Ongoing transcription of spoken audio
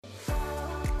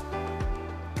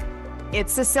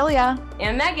It's Cecilia.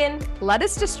 And Megan. Let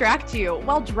us distract you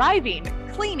while driving,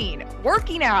 cleaning,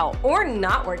 working out. Or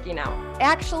not working out.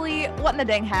 Actually, what in the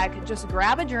dang heck? Just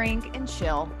grab a drink and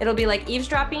chill. It'll be like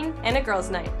eavesdropping and a girls'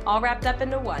 night, all wrapped up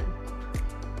into one.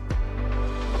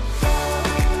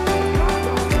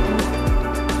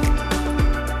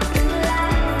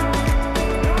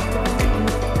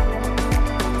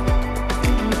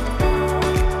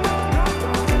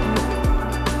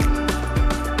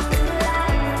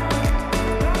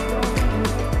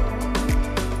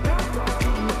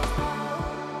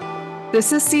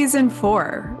 This is season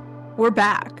 4. We're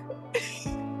back.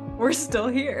 We're still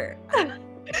here.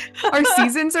 Our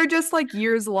seasons are just like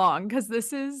years long because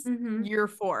this is Mhm. year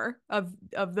 4 of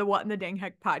the What in the Dang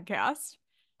Heck podcast.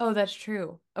 Oh, that's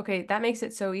true. Okay, that makes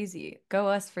it so easy. Go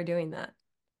us for doing that.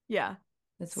 Yeah.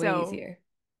 That's way easier.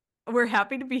 We're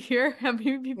happy to be here. Happy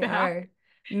to be back.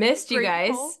 Missed you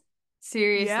Grateful. guys.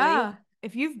 Seriously. Yeah.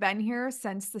 If you've been here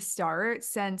since the start,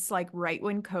 since like right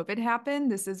when COVID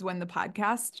happened, this is when the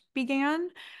podcast began.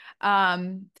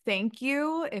 Thank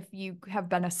you if you have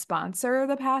been a sponsor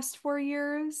the past 4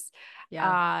 years.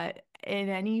 Yeah. In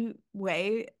any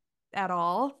way at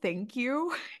all, thank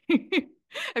you. I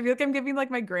feel like I'm giving like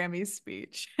my Grammy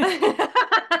speech.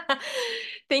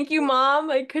 Thank you, Mom.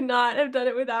 I could not have done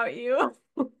it without you.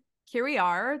 Here we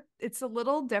are. It's a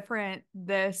little different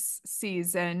this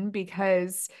season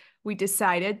because we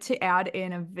decided to add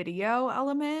in a video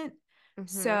element.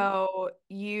 So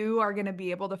you are going to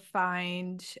be able to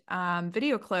find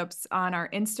video clips on our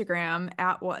Instagram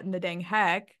at What in the Dang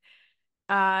Heck.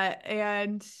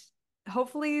 And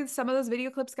hopefully some of those video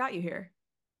clips got you here.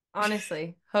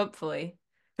 Honestly, hopefully.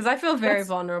 Because I feel very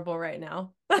vulnerable right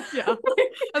now. Yeah.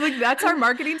 I'm like, that's our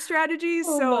marketing strategy.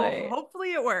 Oh so my.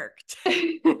 hopefully it worked.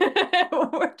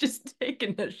 We're just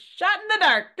taking a shot in the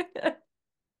dark.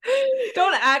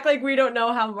 Don't act like we don't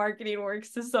know how marketing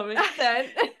works to some extent.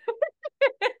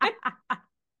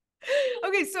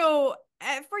 Okay, so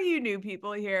for you new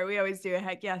people here, we always do a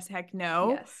heck yes, heck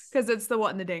no. Yes. Because it's the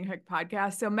What in the Dang Heck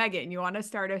podcast. So Megan, you want to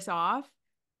start us off?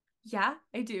 Yeah,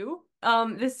 I do.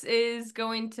 This is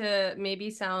going to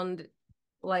maybe sound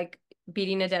like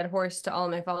beating a dead horse to all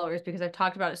of my followers because I've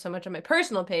talked about it so much on my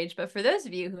personal page, but for those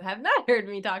of you who have not heard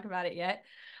me talk about it yet,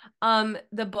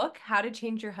 the book How to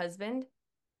Change Your Husband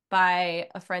by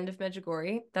a friend of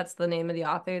Medjugorje, that's the name of the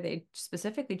author. They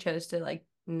specifically chose to like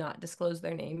not disclose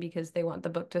their name because they want the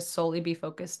book to solely be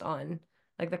focused on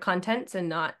like the contents and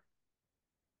not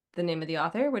the name of the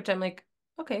author, which I'm like,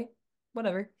 okay,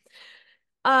 whatever.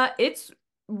 It's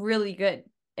really good.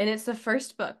 And it's the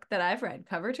first book that I've read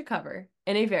cover to cover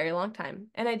in a very long time.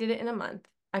 And I did it in a month.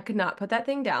 I could not put that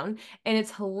thing down. And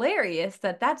it's hilarious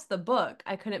that that's the book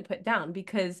I couldn't put down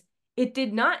because it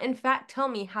did not, in fact, tell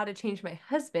me how to change my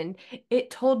husband. It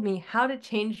told me how to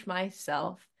change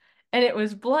myself. And it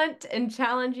was blunt and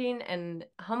challenging and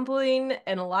humbling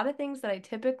and a lot of things that I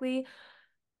typically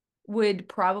would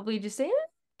probably just say,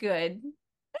 good.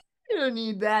 I don't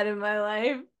need that in my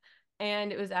life.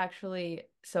 And it was actually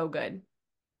so good.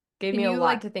 Gave me a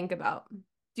lot to think about.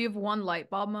 Do you have one light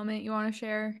bulb moment you want to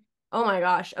share? Oh my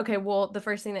gosh. Okay, well, the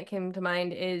first thing that came to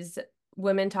mind is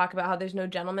women talk about how there's no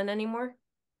gentlemen anymore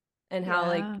and how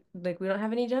like we don't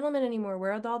have any gentlemen anymore.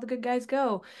 Where'd all the good guys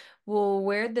go? Well,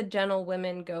 where'd the gentle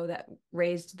women go that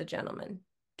raised the gentlemen?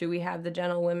 Do we have the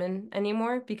gentle women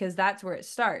anymore? Because that's where it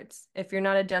starts. If you're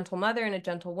not a gentle mother and a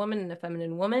gentle woman and a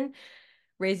feminine woman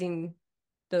raising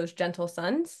those gentle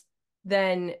sons,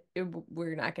 then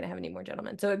we're not going to have any more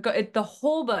gentlemen. So the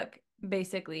whole book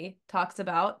basically talks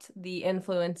about the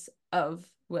influence of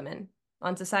women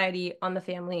on society, on the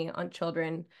family, on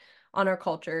children, on our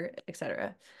culture,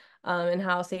 etc. And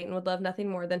how Satan would love nothing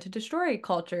more than to destroy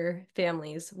culture,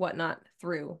 families, whatnot,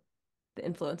 through the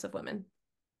influence of women.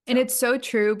 And it's so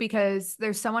true because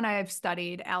there's someone I have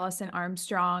studied, Allison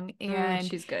Armstrong, and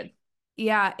she's good.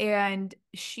 Yeah, and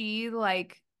she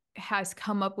like has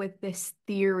come up with this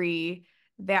theory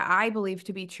that I believe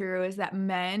to be true is that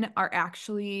men are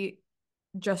actually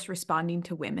just responding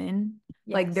to women.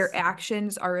 Yes. Like their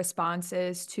actions are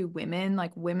responses to women.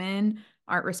 Like women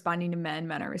aren't responding to men,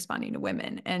 men are responding to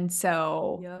women. And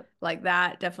so like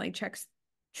that definitely checks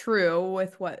true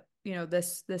with what,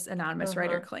 this anonymous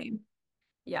writer claimed.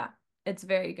 Yeah, it's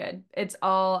very good. It's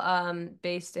all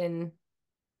based in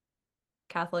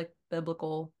Catholic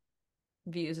biblical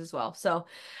views as well. So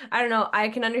I don't know. I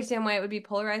can understand why it would be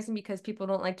polarizing because people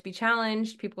don't like to be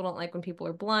challenged. People don't like when people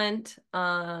are blunt.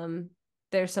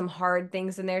 There's some hard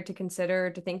things in there to consider,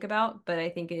 to think about, but I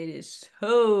think it is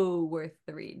so worth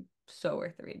the read. So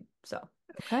worth the read. So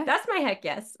okay, that's my heck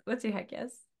yes. What's your heck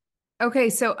yes?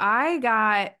 Okay, so I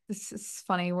got this is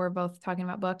funny, we're both talking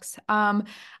about books.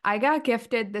 I got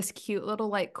gifted this cute little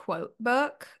like quote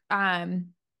book.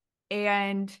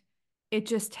 And it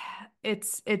just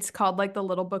it's called like the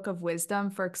Little Book of Wisdom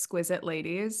for Exquisite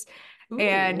Ladies.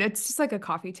 And Ooh, it's just like a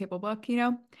coffee table book, you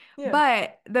know? yeah.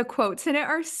 But the quotes in it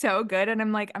are so good. And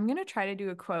I'm like, I'm gonna try to do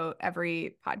a quote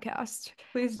every podcast.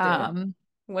 Please do. Um,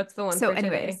 What's the one so for today?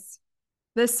 anyways,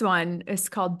 this one is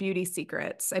called Beauty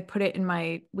Secrets. I put it in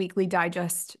my weekly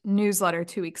digest newsletter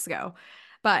 2 weeks ago.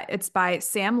 But it's by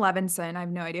Sam Levinson. I have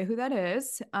no idea who that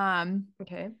is.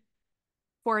 Okay.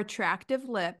 For attractive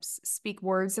lips, speak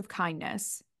words of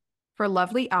kindness. For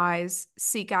lovely eyes,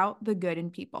 seek out the good in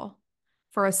people.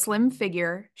 For a slim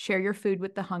figure, share your food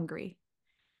with the hungry.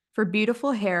 For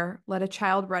beautiful hair, let a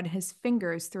child run his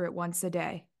fingers through it once a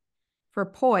day. For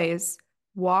poise,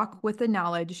 walk with the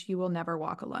knowledge you will never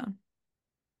walk alone.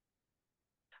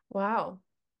 Wow.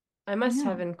 I I must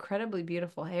have know. incredibly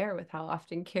beautiful hair with how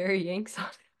often Carrie yanks on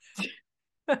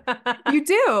You it.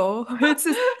 do. It's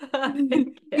just, I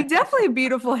you definitely have guess.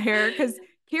 beautiful hair because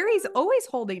Carrie's always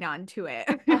holding on to it.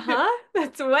 Uh-huh.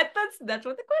 That's what the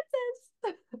quote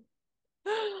says.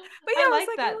 But yeah, I I was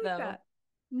like like, I that like though. that.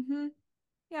 Hmm.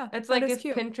 Yeah, It's that like is if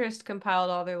cute. Pinterest compiled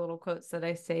all their little quotes that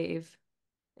I save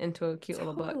into a cute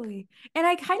little book. Totally. And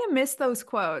I kind of miss those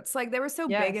quotes. Like they were so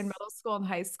big in Yes. middle school and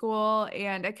high school,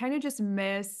 and I kind of just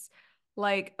miss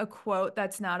like a quote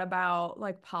that's not about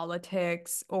like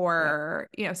politics Yep. or,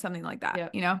 something like that,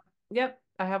 Yep. you know? Yep.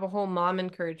 I have a whole mom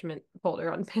encouragement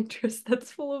folder on Pinterest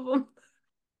that's full of them.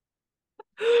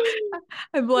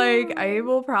 I'm like, I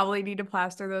will probably need to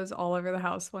plaster those all over the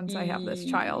house once I have this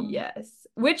child. Yes.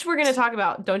 Which we're going to talk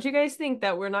about. Don't you guys think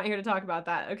that we're not here to talk about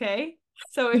that, okay?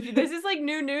 So if this is like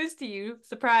new news to you,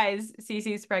 surprise,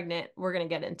 Cece's pregnant. We're going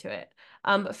to get into it.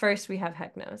 But first we have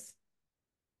heck knows.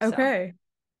 So, Okay.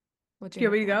 what's Do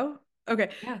your you want heck me to no? go? Okay.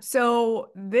 Yeah.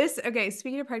 Okay,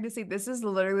 speaking of pregnancy, this is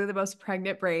literally the most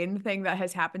pregnant brain thing that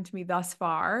has happened to me thus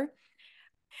far.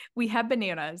 We had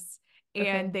bananas and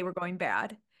Okay. they were going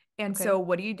bad. And Okay. so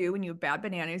what do you do when you have bad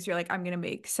bananas? You're like, I'm going to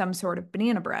make some sort of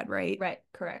banana bread, right? Right.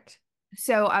 Correct.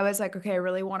 So I was like, okay, I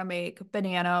really want to make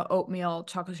banana oatmeal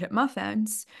chocolate chip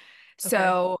muffins. Okay.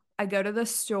 So I go to the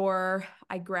store,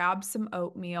 I grab some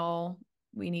oatmeal.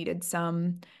 We needed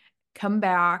some, come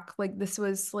back. Like this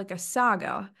was like a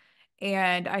saga.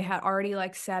 And I had already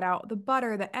like set out the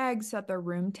butter, the eggs at the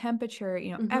room temperature,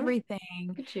 Mm-hmm. Look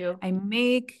everything. at you. I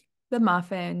make the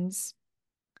muffins.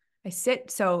 I sit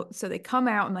so they come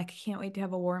out. I'm like, I can't wait to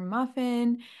have a warm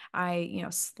muffin. I,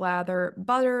 slather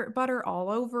butter all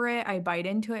over it. I bite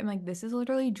into it. I'm like, this is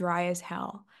literally dry as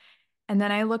hell. And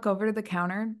then I look over to the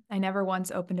counter. I never once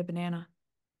opened a banana.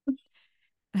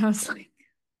 And I was like,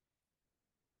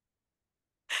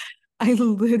 I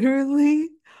literally,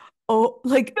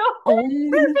 like The whole only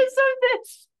purpose of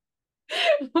this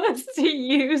was to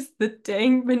use the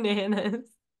dang bananas.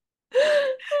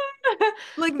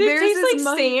 like They taste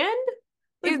like sand?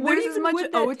 Like what there's as even much would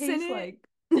that oats in taste it. like?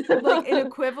 Like an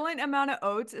equivalent amount of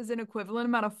oats is an equivalent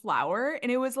amount of flour.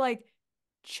 And it was like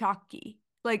chalky.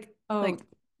 Oh. Like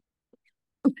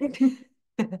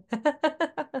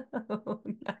Oh,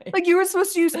 nice. Like you were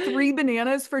supposed to use 3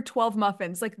 bananas for 12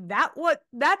 muffins. Like that's what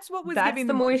was That's giving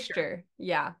the the moisture. moisture.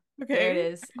 Yeah. There it Okay.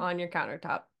 is on your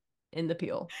countertop in the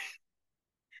peel.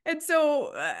 And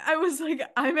so I was like,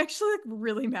 I'm actually like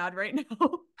really mad right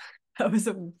now. That was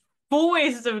a full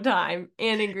waste of time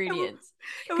and And when ingredients.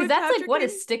 and Because when that's like Patrick what, a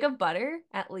came, stick of butter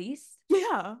at least?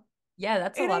 yeah. Yeah,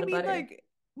 that's a And I lot of mean, butter. like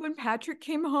when Patrick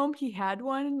came home, he had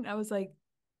one. And I was like,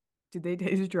 did they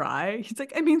taste dry? He's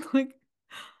like, I mean, like,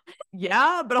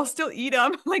 yeah, but I'll still eat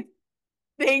them. Like,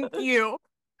 thank you.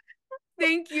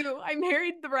 Thank you. I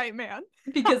married the right man.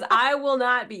 Because I will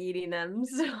not be eating them.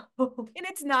 So And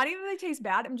it's not even that they taste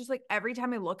bad. I'm just like, every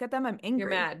time I look at them, I'm you're angry.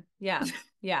 mad. Yeah.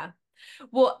 Yeah.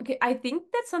 Well, okay, I think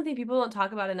that's something people don't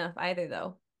talk about enough either,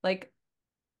 though. Like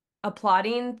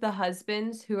applauding the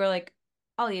husbands who are like,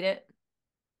 I'll eat it.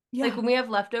 Like Yeah. when we have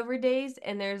leftover days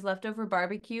and there's leftover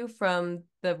barbecue from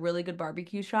the really good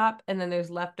barbecue shop, and then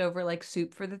there's leftover like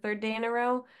soup for the third day in a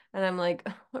row, and I'm like,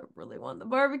 I really want the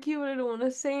barbecue, but I don't want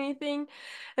to say anything.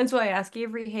 And so I asked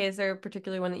Avery, hey, is there a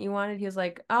particular one that you wanted? He was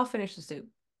like, I'll finish the soup.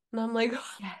 And I'm like,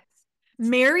 Yes.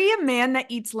 Marry a man that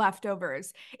eats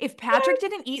leftovers. If Patrick yes.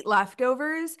 didn't eat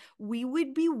leftovers, we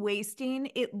would be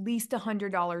wasting at least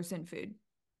 $100 in food,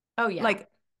 Oh yeah. like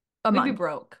a We'd be month.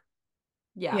 broke.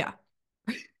 Yeah.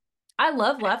 Yeah. I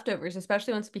love leftovers,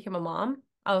 especially once I became a mom.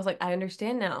 I was like, I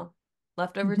understand now.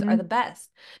 Leftovers are the Hmm. best.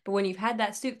 But when you've had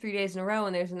that soup 3 days in a row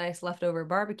and there's a nice leftover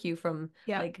barbecue from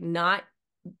Yeah. like not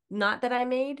that I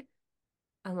made,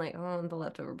 I'm like, oh, the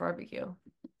leftover barbecue.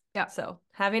 Yeah. So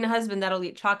having a husband that'll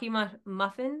eat chalky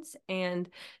muffins and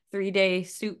 3-day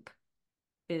soup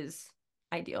is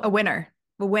A ideal. winner.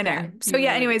 A winner. There, So you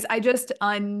yeah, really anyways, I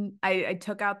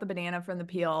took out the banana from the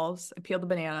peels. I peeled the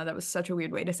banana. That was such a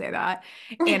weird way to say that.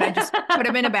 And I just put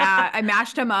them in a bag. I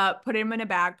mashed them up, put them in a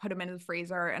bag, put them in the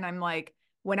freezer. And I'm like,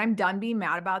 when I'm done being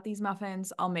mad about these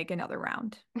muffins, I'll make another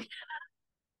round. I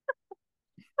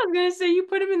was gonna say you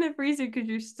put them in the freezer because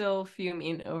you're still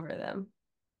fuming over them.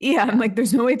 Yeah, I'm Yeah. like,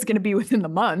 there's no way it's gonna be within the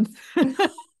month.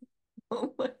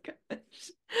 Oh my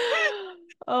gosh.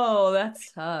 Oh,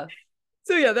 that's tough.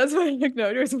 So yeah, that's my heck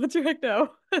no. What's your heck no?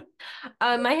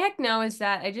 My heck no is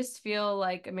that I just feel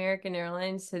like American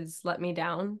Airlines has let me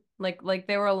down. Like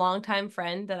they were a longtime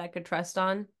friend that I could trust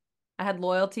on. I had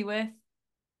loyalty with,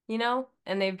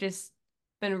 and they've just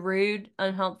been rude,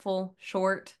 unhelpful,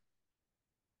 short.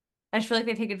 I just feel like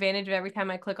they take advantage of every time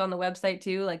I click on the website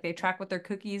too. Like they track with their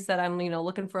cookies that I'm,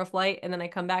 looking for a flight, and then I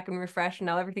come back and refresh, and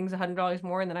now everything's $100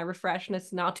 more, and then I refresh and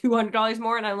it's now $200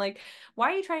 more, and I'm like,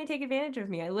 why are you trying to take advantage of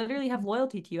me? I literally have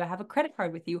loyalty to you. I have a credit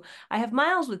card with you. I have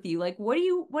miles with you. Like, what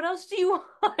else do you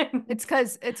want? It's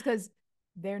because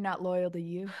they're not loyal to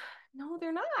you. No,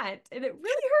 they're not. And it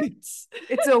really hurts.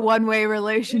 It's a one-way It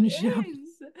relationship.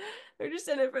 is. They're just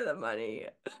in it for the money.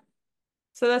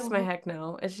 So that's my heck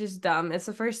no. It's just dumb. It's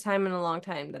the first time in a long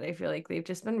time that I feel like they've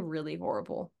just been really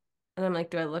horrible. And I'm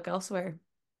like, do I look elsewhere?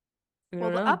 I Well,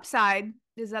 don't the know. upside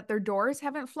is that their doors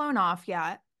haven't flown off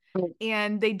yet,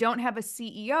 and they don't have a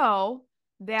CEO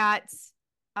that's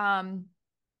um,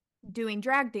 doing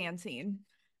drag dancing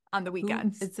on the Who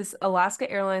weekends. is this? Alaska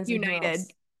Airlines and who United. else?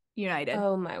 United.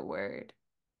 Oh my word.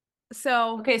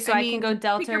 So, Okay, so I I can go mean, pick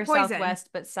Delta your or poison. Southwest,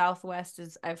 but Southwest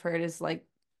is I've heard is like,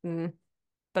 mm.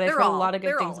 But I've They're heard a lot all of good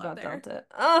they're things all up about there. Delta.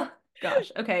 Oh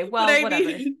gosh. Okay, But well, I whatever.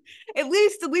 mean, at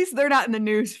least they're not in the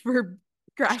news for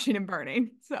crashing and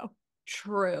burning. So,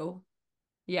 True.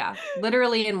 Yeah,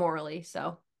 literally and morally.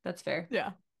 So that's fair.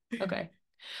 yeah. Okay.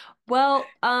 Well,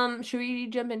 should we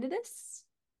jump into this?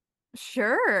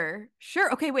 Sure.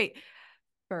 Sure. Okay, wait.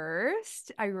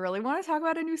 First, I really want to talk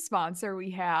about a new sponsor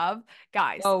we have.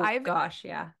 Guys, Oh I've gosh,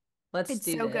 yeah. Let's it's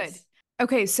do so good. this.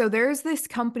 Okay, so there's this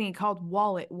company called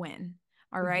Wallet Win,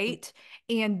 all Mhm. right?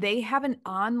 And they have an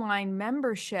online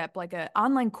membership, like an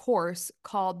online course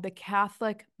called the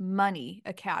Catholic Money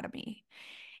Academy.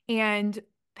 And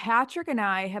Patrick and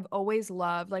I have always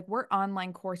loved, like, we're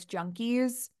online course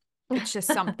junkies. It's just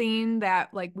something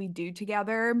that like we do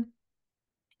together.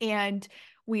 And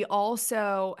we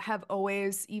also have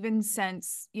always, even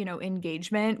since,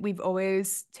 engagement, we've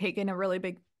always taken a really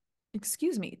big,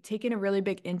 excuse me, taken a really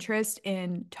big interest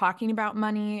in talking about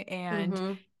money and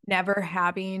Mm-hmm. never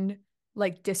having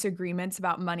like disagreements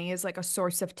about money as like a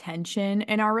source of tension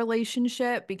in our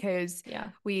relationship because Yeah.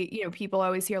 people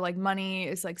always hear like money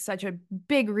is like such a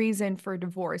big reason for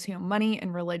divorce, money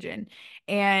and religion.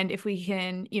 And if we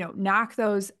can, knock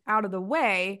those out of the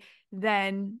way,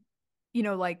 then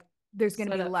like there's going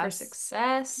to Set be up for less,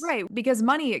 success. right? Because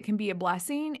money, it can be a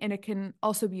blessing and it can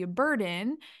also be a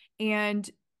burden. And,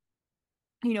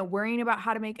 worrying about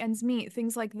how to make ends meet,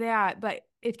 things like that. But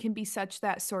it can be such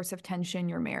that source of tension in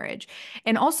your marriage.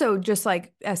 And also, just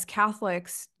like as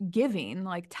Catholics, giving,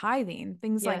 like tithing,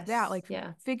 things like that, Yes. like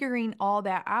Yeah. figuring all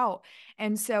that out.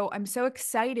 And so I'm so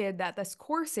excited that this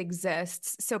course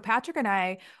exists. So, Patrick and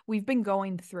I, we've been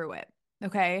going through it.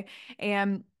 Okay.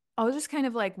 And I'll just kind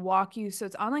of like walk you. So,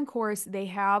 it's online course. They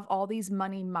have all these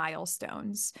money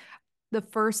milestones. The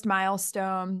first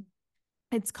milestone,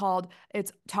 it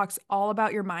talks all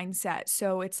about your mindset.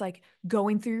 So it's like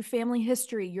going through your family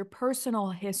history, your personal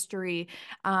history,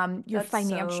 your That's so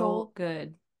financial.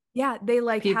 good. Yeah, they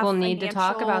like have People need to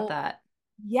talk about financial. that.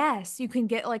 Yes, you can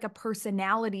get like a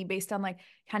personality based on like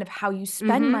kind of how you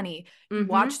spend Mm-hmm. money. You Mm-hmm.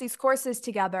 watch these courses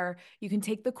together, you can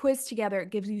take the quiz together. It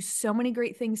gives you so many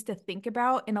great things to think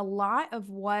about. And a lot of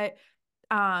what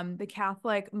the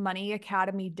Catholic Money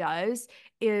Academy does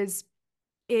is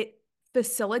it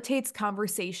facilitates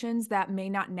conversations that may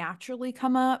not naturally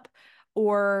come up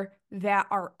or that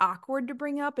are awkward to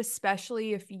bring up,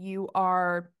 especially if you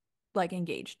are like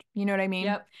engaged. You know what I mean?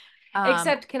 Yep. Um,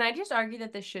 Except, can I just argue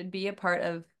that this should be a part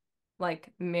of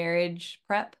like marriage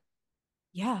prep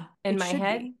yeah, in it my should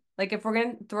head? be. Like if we're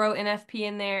gonna throw NFP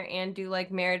in there and do like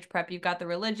marriage prep, you've got the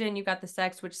religion, you've got the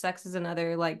sex, which sex is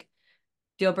another like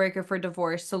deal breaker for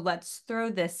divorce. So let's throw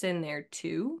this in there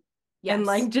too. And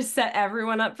like Yes. just set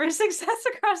everyone up for success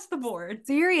across the board.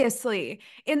 Seriously.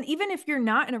 And even if you're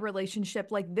not in a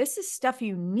relationship, like this is stuff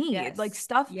you need. Like Yes.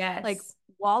 stuff like Yes.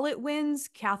 Wallet Wins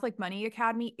Catholic Money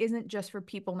Academy isn't just for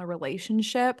people in a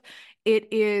relationship.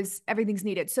 It is everything's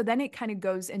needed. So then it kind of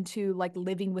goes into like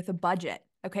living with a budget.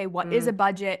 Okay, what is a Mm.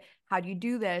 budget? How do you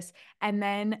do this? And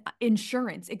then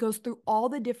insurance. It goes through all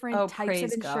the different Oh, types of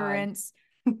praise God. insurance,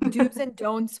 do's and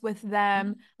don'ts with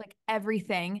them, like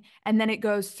everything. And then it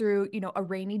goes through, a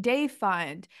rainy day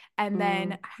fund. And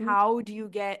then Mm. how do you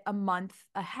get a month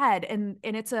ahead? And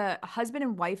it's a husband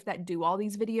and wife that do all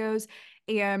these videos.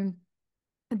 And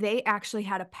they actually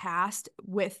had a past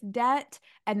with debt,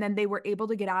 and then they were able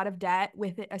to get out of debt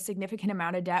with a significant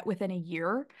amount of debt within a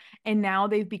year, and now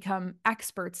they've become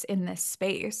experts in this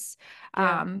space.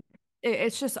 Yeah.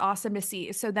 It's just awesome to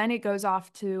see. So then it goes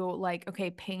off to like, okay,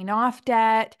 paying off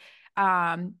debt,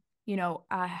 um you know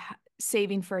uh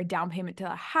saving for a down payment to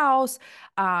a house,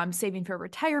 saving for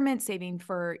retirement, saving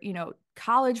for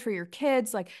college for your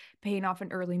kids, like paying off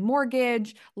an early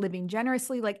mortgage, living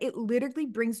generously. Like it literally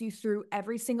brings you through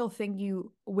every single thing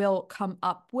you will come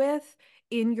up with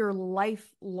in your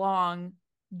lifelong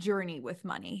journey with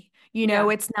money. Yeah.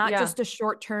 It's not Yeah. just a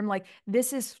short term, like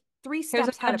this is three Here's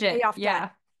a steps how to pay budget. off debt. Yeah.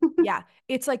 Yeah.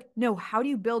 It's like, no, how do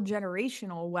you build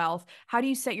generational wealth? How do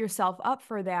you set yourself up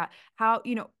for that? How,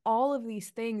 all of these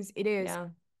things, it is Yeah.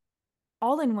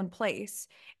 all in one place.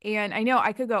 And I know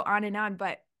I could go on and on,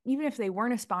 but even if they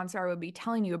weren't a sponsor, I would be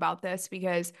telling you about this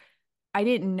because I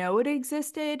didn't know it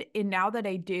existed. And now that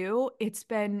I do, it's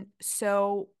been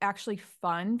so actually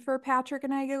fun for Patrick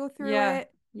and I to go through Yeah.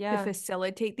 it, to Yeah.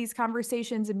 facilitate these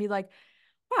conversations and be like,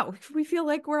 wow, we feel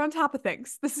like we're on top of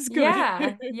things. This is good.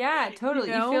 Yeah. Yeah. you Totally.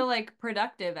 You feel know? like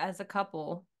productive as a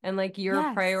couple and like you're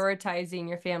Yes. prioritizing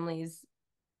your family's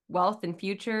wealth and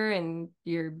future and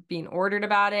you're being ordered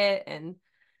about it and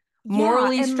Yeah.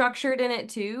 morally And structured in it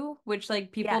too, which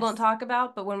like people don't yes. talk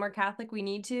about, but when we're Catholic, we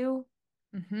need to.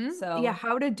 Yeah, So,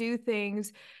 how to do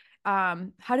things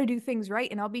right.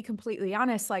 And I'll be completely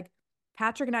honest, like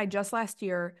Patrick and I just last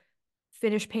year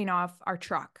finished paying off our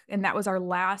truck, and that was our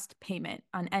last payment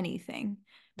on anything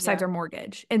besides yeah. our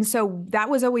mortgage. And so that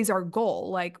was always our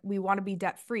goal. Like we want to be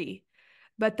debt free.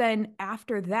 But then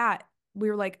after that, we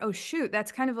were like, oh shoot,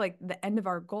 that's kind of like the end of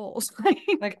our goals. Like,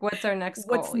 Like, what's our next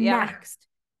what's goal? Yeah. next?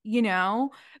 You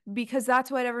know, because that's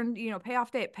what everyone, pay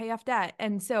off debt, pay off debt.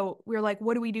 And so we're like,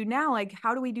 what do we do now? Like,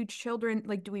 how do we do children?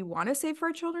 Like, do we want to save for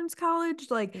our children's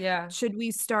college? Like, Yeah. should we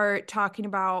start talking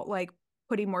about like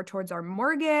putting more towards our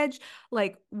mortgage?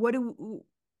 Like, what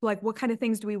kind of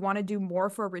things do we want to do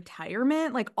more for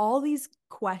retirement? Like all these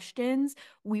questions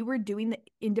we were doing the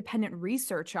independent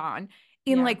research on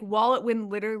in Yeah. like Wallet Win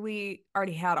literally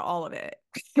already had all of it.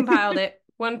 Compiled it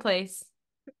one place,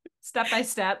 step by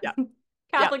step. Yeah.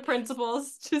 Yeah. Catholic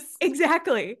principles. Just,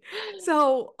 Exactly.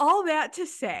 So all that to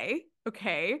say,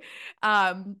 okay,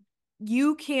 um,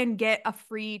 you can get a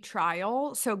free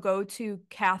trial. So go to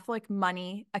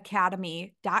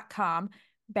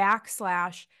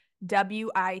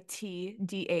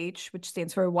CatholicMoneyAcademy.com/WITDH, which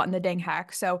stands for what in the dang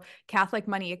heck. So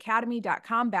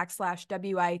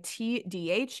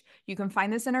CatholicMoneyAcademy.com/WITDH. You can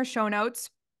find this in our show notes,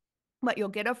 but you'll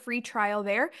get a free trial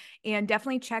there, and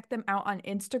definitely check them out on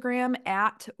Instagram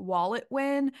at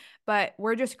WalletWin. But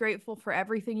we're just grateful for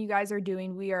everything you guys are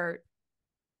doing.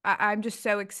 I'm just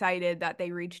so excited that they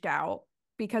reached out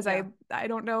because yeah. I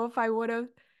don't know if I would have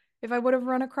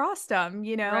run across them.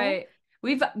 Right.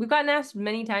 We've gotten asked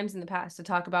many times in the past to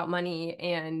talk about money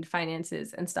and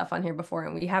finances and stuff on here before,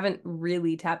 and we haven't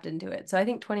really tapped into it. So I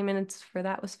think 20 minutes for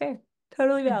that was fair.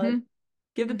 Totally valid. Mm-hmm.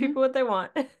 Give the Mm-hmm. people what they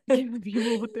want. Give the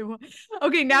people what they want.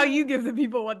 Okay, now you give the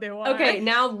people what they want. Okay,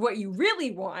 now what you really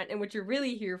want and what you're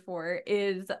really here for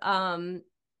is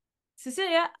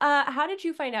Cecilia, how did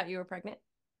you find out you were pregnant?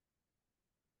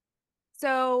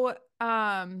 So,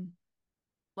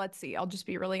 let's see. I'll just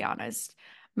be really honest.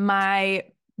 My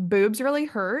boobs really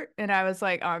hurt, and I was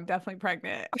like, oh, I'm definitely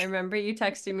pregnant. I remember you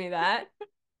texting me that.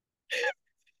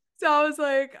 So I was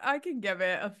like, I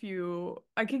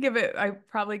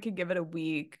probably could give it a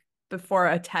week before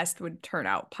a test would turn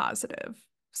out positive.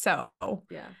 So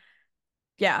Yeah.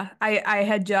 yeah, I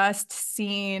had just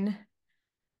seen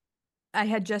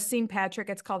Patrick.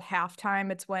 It's called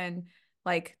halftime. It's when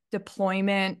like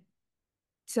deployment.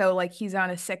 So like he's on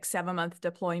a 6, 7 month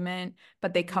deployment,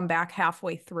 but they Mhm. come back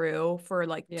halfway through for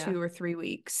like Yeah. 2 or 3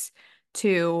 weeks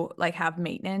to like have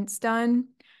maintenance done.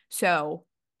 So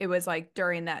it was like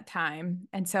during that time.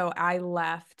 And so I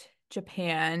left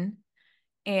Japan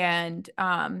and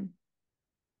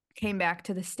came back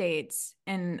to the States,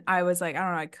 and I was like, I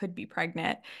don't know, I could be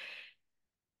pregnant.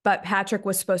 But Patrick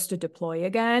was supposed to deploy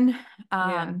again.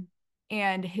 Yeah. Um,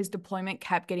 and his deployment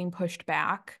kept getting pushed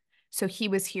back. So he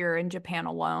was here in Japan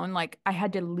alone. Like I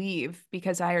had to leave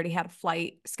because I already had a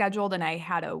flight scheduled and I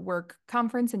had a work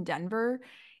conference in Denver.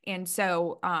 And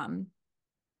so,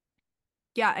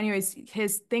 yeah, anyways,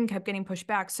 his thing kept getting pushed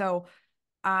back. So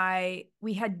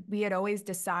we had always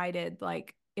decided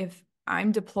like if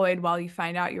I'm deployed while you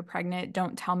find out you're pregnant,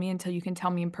 don't tell me until you can tell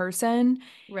me in person.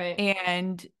 Right.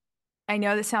 And I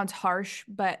know this sounds harsh,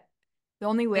 but the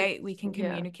only way we It's can yeah.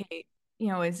 communicate,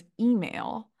 is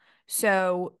email.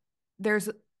 So there's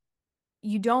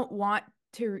you don't want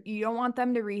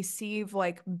them to receive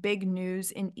like big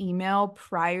news in email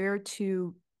prior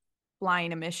to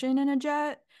flying a mission in a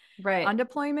jet on Right.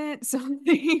 deployment. So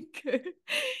like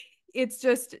it's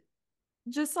just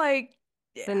like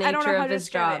The I don't know nature how of to his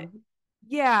describe it. job.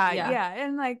 Yeah, Yeah. yeah.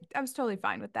 And like I was totally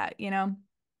fine with that, you know.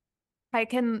 I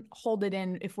can hold it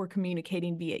in if we're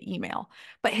communicating via email.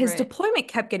 But his Right. deployment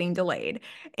kept getting delayed.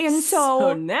 And So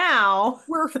so now.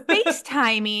 we're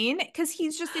FaceTiming because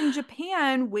he's just in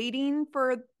Japan waiting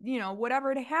for,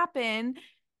 whatever to happen.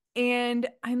 And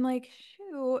I'm like,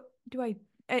 shoot, do I?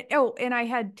 Oh, and I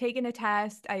had taken a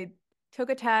test. I took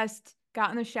a test,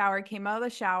 got in the shower, came out of the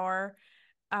shower.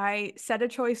 I said a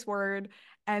choice word,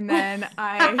 and then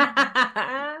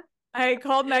I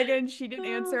called Megan. She didn't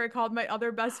answer. I called my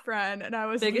other best friend, and I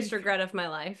was Biggest like, regret of my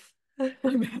life.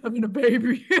 I'm having a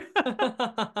baby.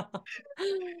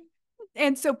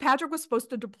 And so Patrick was supposed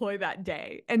to deploy that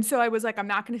day. And so I was like, I'm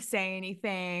not going to say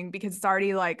anything because it's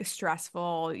already like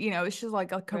stressful. It's just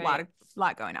like a lot Right. of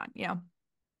lot going on.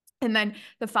 And then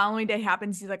the following day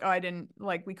happens. He's like, oh, I didn't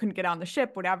like, we couldn't get on the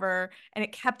ship, whatever. And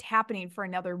it kept happening for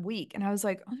another week. And I was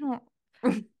like, I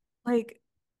don't like,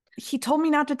 he told me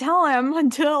not to tell him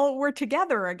until we're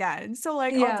together again. So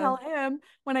like, I'll Yeah. tell him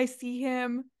when I see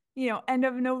him, end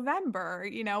of November,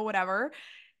 whatever.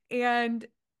 And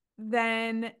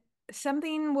then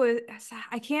something was,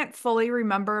 I can't fully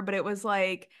remember, but it was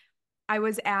like I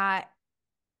was at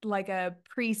like a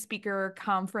pre-speaker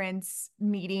conference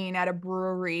meeting at a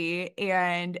brewery.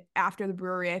 And after the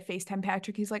brewery, I FaceTime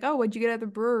Patrick. He's like, oh, what'd you get at the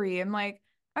brewery? I'm like,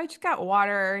 I just got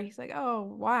water. He's like, oh,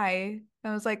 why?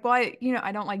 And I was like, well,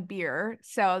 I don't like beer.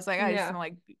 So I was like, I just Yeah. don't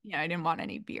like, I didn't want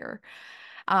any beer.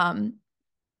 Um,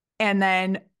 and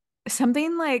then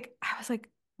something like, I was like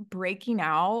breaking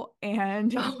out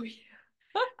and Oh, yeah.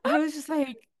 I was just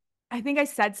like, I think I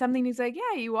said something. He's like,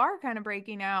 yeah, you are kind of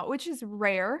breaking out, which is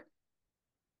rare.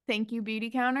 Thank you, beauty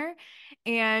counter.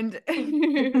 And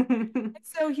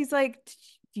so he's like,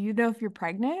 do you know if you're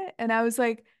pregnant? And I was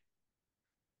like,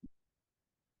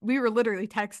 we were literally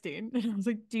texting. And I was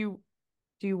like, do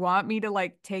you want me to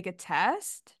like take a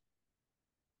test?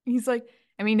 He's like,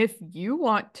 I mean, if you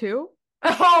want to.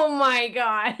 Oh my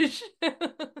gosh.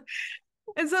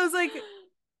 And so I was like,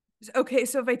 okay,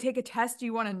 so if I take a test, do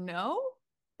you want to know?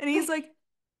 And he's like,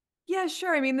 yeah,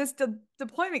 sure. I mean, this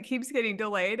deployment keeps getting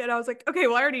delayed. And I was like, okay,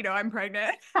 well, I already know I'm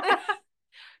pregnant.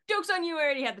 Joke's on you, I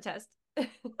already had the test.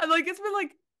 I'm like, it's been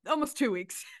like almost 2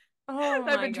 weeks. Oh I've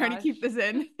my been trying to keep gosh. this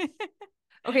in.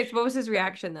 Okay, so what was his So,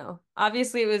 reaction though?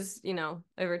 Obviously it was,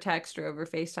 over text or over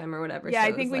FaceTime or whatever, yeah, so I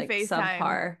it was think we like FaceTime.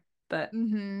 subpar, but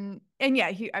And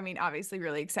yeah, I mean, obviously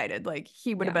really excited. Like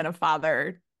he would have yeah. been a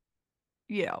father,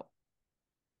 you know,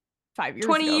 5 years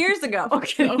 20 ago if he years was ago. young.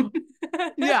 Okay. So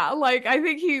yeah, like I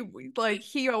think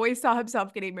he always saw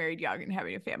himself getting married young and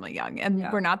having a family young. And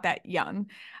Yeah. we're not that young.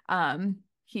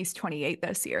 He's 28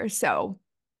 this year. So,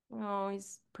 Oh,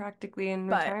 he's practically in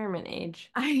but retirement age.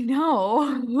 I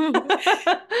know.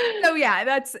 So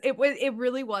yeah, it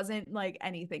really wasn't like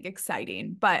anything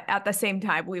exciting, but at the same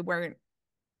time we weren't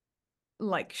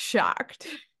like shocked.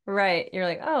 Right. You're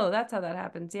like, oh, that's how that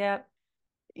happens. Yeah.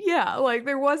 Yeah, like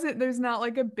there's not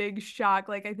like a big shock.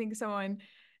 Like I think someone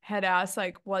had asked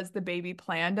like was the baby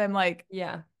planned? I'm like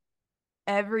Yeah.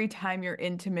 every time you're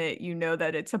intimate, you know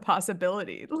that it's a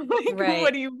possibility. Like what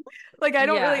Right. do you like I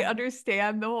don't really Yeah.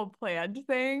 understand the whole planned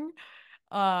thing.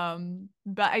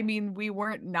 But I mean we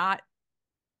weren't not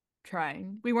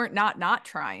trying. We weren't not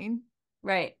trying.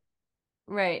 Right.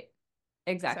 Right.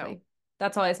 So, Exactly.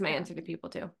 That's always my yeah. answer to people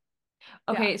too.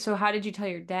 Yeah. Okay, so how did you tell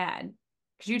your dad?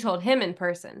 Because you told him in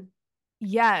person.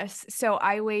 Yes. So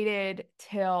I waited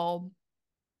till,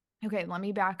 okay, let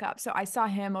me back up. So I saw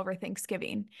him over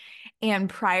Thanksgiving. And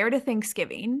prior to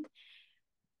Thanksgiving,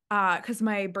 because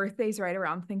my birthday's right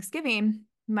around Thanksgiving,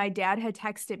 my dad had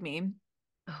texted me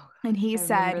Oh and gosh, he I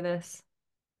remember said, this.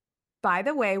 by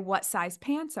the way, what size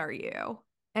pants are you?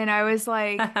 And I was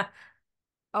like,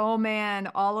 oh man,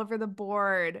 all over the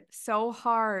board. So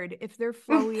hard. If they're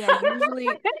flowy, if they're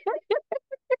flowy,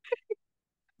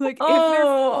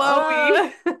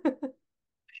 Oh,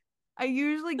 I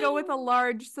usually go with a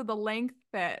large so the length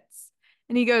fits.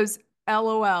 And he goes,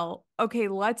 LOL. Okay,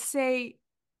 let's say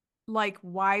like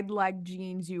wide leg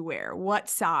jeans you wear. What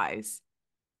size?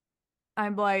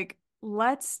 I'm like,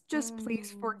 let's just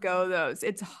please Mm. forego those.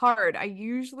 It's hard. I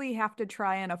usually have to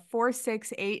try on a 4,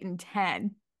 6, 8, and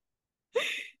 10.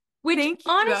 Which Thank you,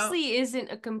 though. honestly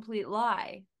isn't a complete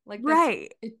lie. Like that's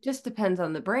Right. it just depends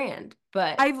on the brand,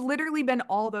 but I've literally been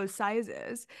all those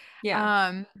sizes. yeah,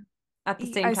 Um, at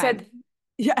the same I said, time.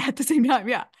 yeah, at the same time,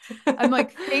 yeah. I'm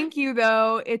like, thank you,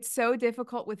 though. It's so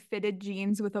difficult with fitted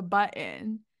jeans with a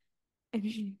button. And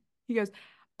he goes,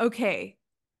 okay,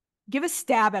 give a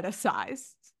stab at a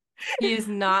size. He is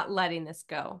not letting this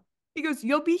go. He goes,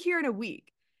 you'll be here in a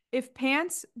week. If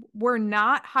pants were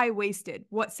not high waisted,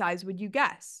 what size would you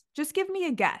guess? Just give me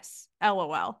a guess.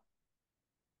 LOL.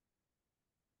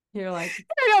 You're like,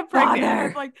 I got pregnant and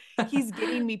I'm father. like, he's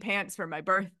getting me pants for my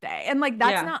birthday. And like,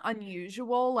 that's Yeah. not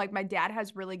unusual. Like, my dad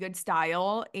has really good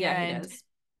style Yeah, he and does.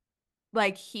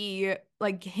 like,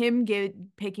 like him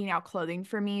picking out clothing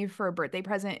for me for a birthday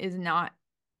present is not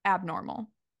abnormal.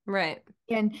 Right.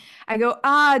 And I go,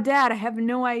 Dad, I have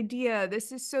no idea.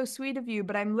 This is so sweet of you,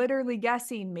 but I'm literally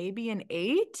guessing maybe an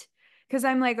 8. Because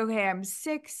I'm like, okay, I'm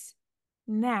 6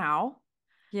 now.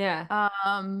 Yeah.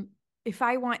 Um, if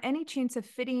I want any chance of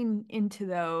fitting into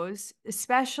those,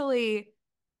 especially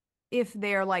if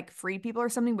they're like free people or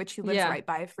something, which he lives Yeah. right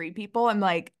by free people, I'm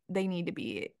like, they need to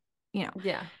be, you know.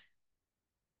 Yeah.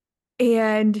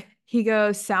 And he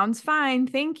goes, sounds fine,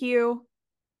 thank you.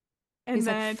 He's And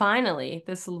like, then finally,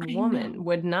 this I know woman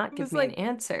would not it give was me an like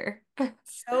answer.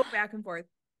 so back and forth.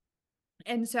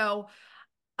 And so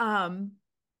um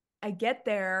I get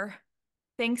there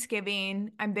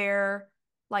Thanksgiving. I'm there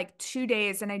like 2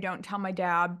 days and I don't tell my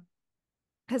dad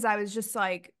because I was just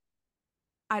like,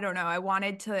 I don't know, I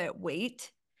wanted to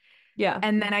wait. Yeah.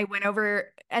 And then I went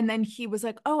over and then he was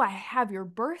like, oh, I have your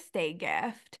birthday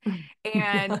gift.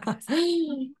 And I was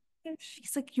like,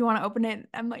 she's like, you want to open it?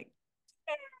 I'm like,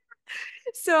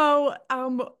 so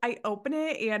I open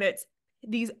it and it's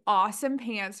these awesome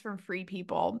pants from Free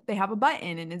People. They have a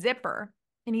button and a zipper.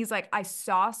 And he's like, I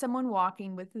saw someone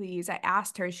walking with these. I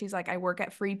asked her, she's like, I work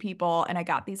at Free People and I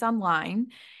got these online.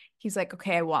 He's like,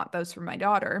 okay, I want those for my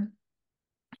daughter.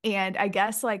 And I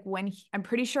guess like I'm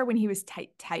pretty sure when he was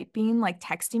typing, like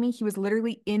texting me, he was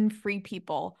literally in Free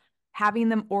People having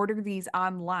them order these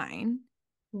online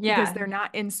because Yeah. they're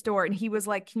not in store. And he was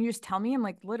like, can you just tell me? I'm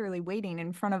like literally waiting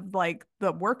in front of like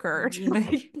the worker to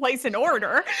like place an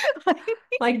order.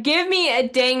 Like, give me a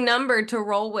dang number to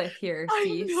roll with here, I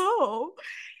Cease. know.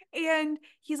 And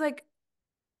he's like,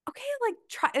 okay, like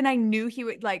try. And I knew he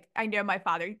would like, I know my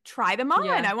father, try them on.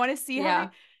 Yeah. I want to see how they, Yeah.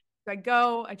 so I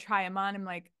go, I try them on. I'm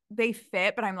like, they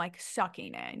fit, but I'm like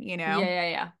sucking in, you Yeah. know? Yeah.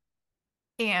 Yeah.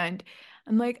 And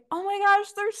I'm like, oh my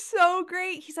gosh, they're so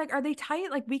great. He's like, are they tight?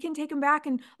 Like, we can take them back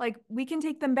and like, we can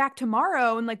take them back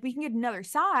tomorrow and like, we can get another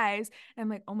size. And I'm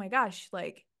like, oh my gosh,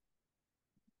 like,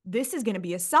 this is going to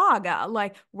be a saga.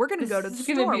 Like, we're going to go to This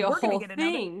the is gonna store. be a whole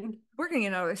thing. We're going to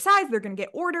get another size. They're going to get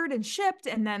ordered and shipped.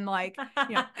 And then, like,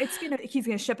 he's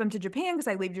going to ship them to Japan because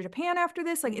I leave to Japan after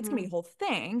this. Like, it's going to be a Hmm. whole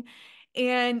thing.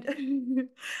 And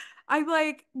I'm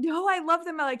like, no, I love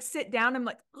them. I like sit down. I'm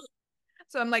like,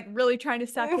 so I'm like really trying to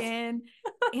suck in.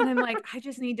 And I'm like, I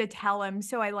just need to tell him.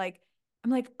 So I'm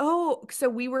like, oh, so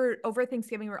we were over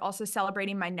Thanksgiving, we are also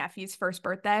celebrating my nephew's first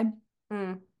birthday.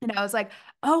 Mm. And I was like,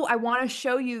 oh, I want to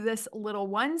show you this little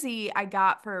onesie I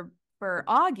got for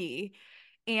Augie.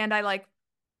 And I'm like,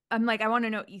 I want to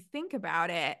know what you think about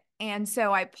it. And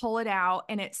so I pull it out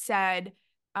and it said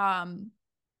um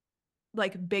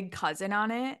like big cousin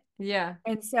on it. Yeah.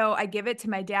 And so I give it to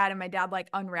my dad, and my dad like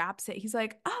unwraps it. He's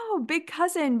like, "Oh, big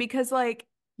cousin, because like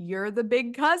you're the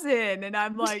big cousin." And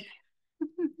I'm like,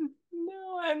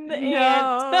 No, I'm the aunt.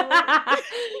 "No."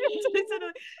 I said,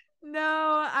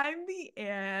 "No, I'm the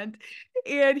aunt."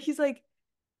 And he's like,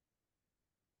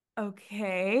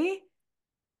 "Okay."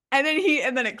 And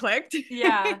then it clicked.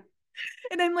 Yeah.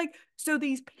 And I'm like, "So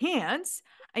these pants,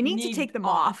 I need to Need take them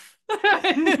off. off."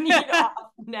 Need off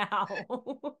now.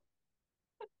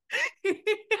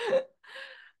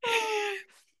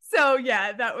 So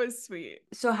yeah, that was sweet.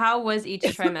 So how was each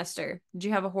trimester? Did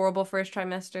you have a horrible first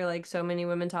trimester like so many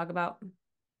women talk about?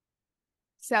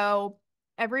 So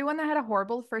everyone that had a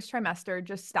horrible first trimester,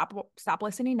 just stop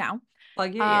listening now.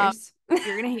 Plug your Um, ears.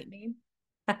 you're gonna hate me.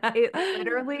 It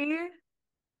literally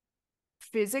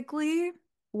physically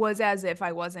was as if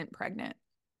I wasn't pregnant.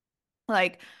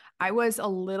 Like I was a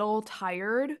little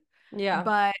tired, Yeah.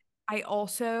 but I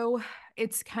also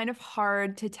it's kind of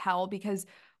hard to tell because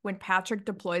when Patrick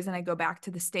deploys and I go back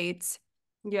to the States,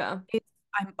 Yeah.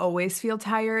 I'm always feel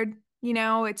tired. You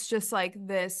know, it's just like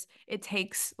this, it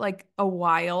takes like a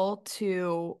while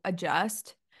to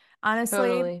adjust, honestly.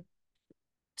 Totally.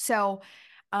 So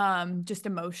just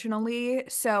emotionally.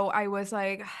 So I was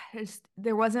like,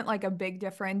 there wasn't like a big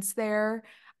difference there.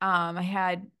 I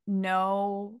had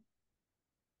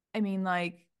I mean,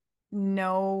 like,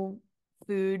 no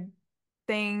food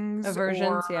things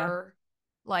Aversions, yeah. or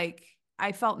like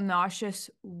I felt nauseous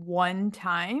one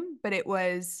time, but it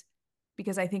was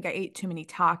because I think I ate too many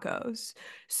tacos.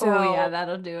 Oh yeah, So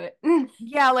that'll do it.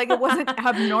 yeah, like it wasn't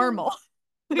abnormal.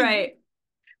 Like, Right.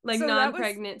 Like so that was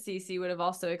non-pregnant Cece would have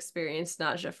also experienced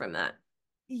nausea from that.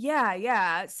 yeah,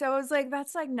 yeah. So I was like,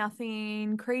 that's like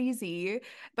nothing crazy.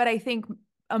 But I think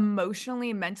emotionally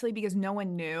and mentally, because no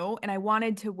one knew, and I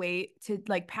wanted to wait to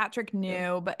like Patrick Yeah.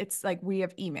 knew, but it's like we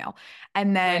have email. And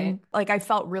Right. then like I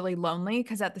felt really lonely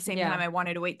because at the same time Yeah. I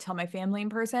wanted to wait till my family in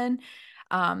person,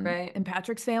 Right. and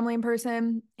Patrick's family in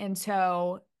person. And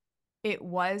so it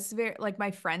was very like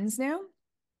my friends knew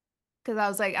because I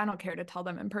was like, I don't care to tell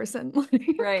them in person.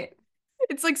 Like Right.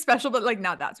 it's like special, but like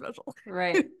not that special.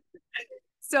 Right.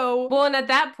 So Well, and at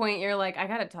that point you're like, I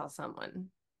gotta tell someone,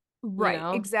 you right,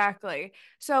 know? exactly.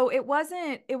 So it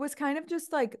was kind of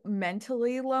just like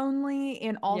mentally lonely.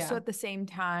 And also Yeah. at the same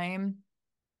time,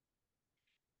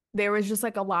 there was just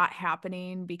like a lot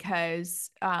happening because,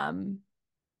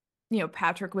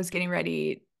 Patrick was getting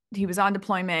ready. He was on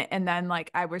deployment, and then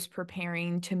like I was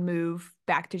preparing to move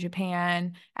back to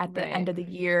Japan at the end Right. of the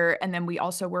year. And then we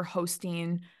also were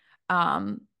hosting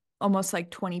um almost like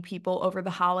 20 people over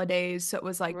the holidays. So it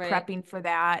was like Right. prepping for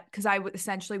that because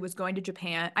essentially was going to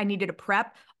Japan. I needed to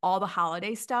prep all the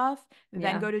holiday stuff, then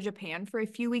Yeah. go to Japan for a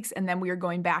few weeks, and then we were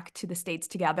going back to the States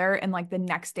together. And like the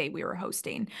next day we were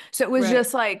hosting. So it was Right.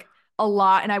 just like a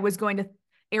lot. And I was going to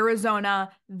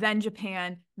Arizona, then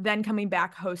Japan, then coming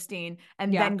back hosting,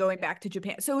 and Yeah. then going back to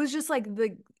Japan. So it was just like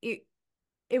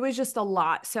it was just a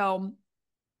lot. So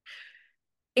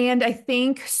and I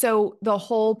think so the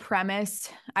whole premise,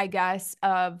 I guess,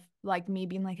 of like me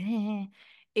being like,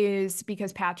 is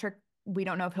because Patrick, we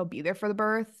don't know if he'll be there for the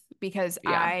birth because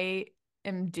Yeah. I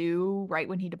am due right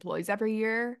when he deploys every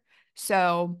year.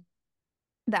 So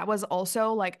that was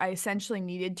also like I essentially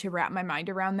needed to wrap my mind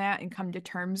around that and come to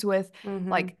terms with Mm-hmm.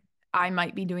 like I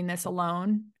might be doing this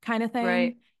alone kind of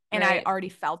Right. thing. And I Right. already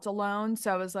felt alone.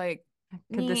 So I was like,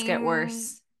 Could this get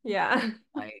worse? Yeah.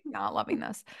 like not loving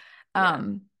this. Yeah.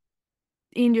 Um,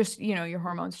 and just, your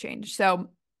hormones change. So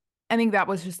I think that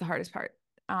was just the hardest part.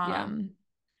 Yeah. Um,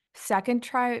 Second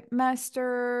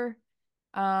trimester,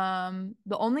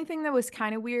 the only thing that was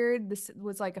kind of weird, this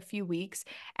was like a few weeks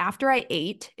after I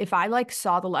ate, if I like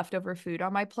saw the leftover food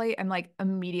on my plate, I'm like,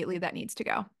 immediately that needs to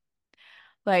go.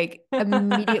 Like,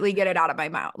 immediately get it out of my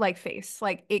mouth, like face.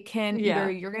 Like, it can either Yeah.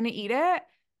 you're gonna eat it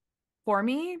for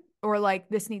me, or like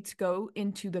this needs to go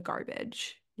into the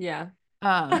garbage, Yeah.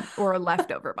 or a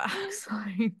leftover box.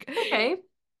 Okay.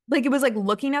 Like it was like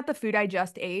looking at the food I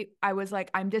just ate, I was like,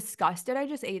 I'm disgusted. I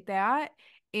just ate that.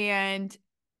 And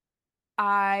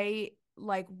I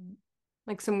like,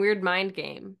 Like some weird mind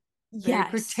game. Very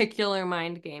yes. particular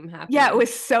mind game Yeah, it happening.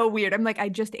 was so weird. I'm like, I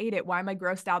just ate it. Why am I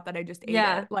grossed out that I just ate it?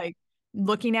 Yeah. Like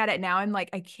looking at it now, I'm like,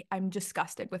 I'm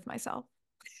disgusted with myself.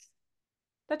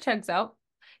 That checks out.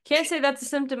 Can't say that's a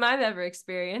symptom I've ever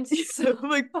experienced. So. I'm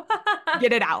like,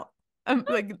 get it out. I'm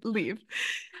like, leave.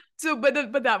 So, but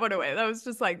that went away. That was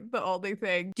just like the only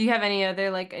thing. Do you have any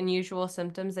other like unusual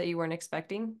symptoms that you weren't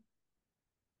expecting?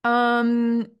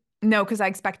 Um, no, because I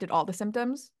expected all the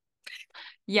symptoms.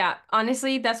 Yeah,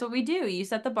 honestly, that's what we do. You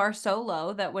set the bar so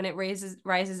low that when it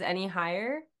rises any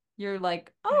higher, you're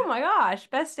like, "Oh Yeah. my gosh,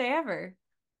 best day ever."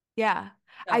 Yeah.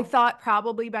 I So, thought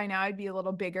probably by now I'd be a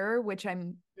little bigger, which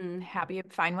I'm mm, happy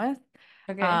and fine with.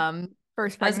 okay.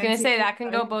 First I was gonna pregnancy, say that can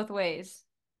go but both ways.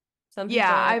 Some people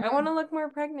yeah, are like, "I want to look more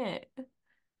pregnant."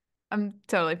 I'm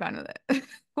totally fine with it.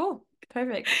 Cool.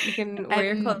 Perfect. You can wear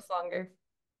your And clothes longer.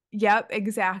 yep,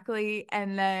 exactly.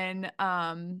 And then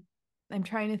I'm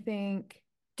trying to think.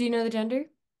 Do you know the gender?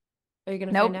 Are you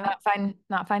gonna find Nope, out?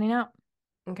 not finding out.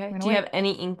 Okay. I'm gonna Do you wait. have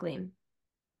any inkling?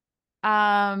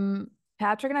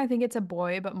 Patrick and I think it's a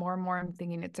boy, but more and more I'm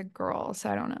thinking it's a girl, so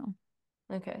I don't know.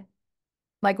 Okay.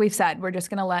 Like we've said, we're just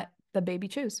gonna let the baby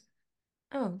choose.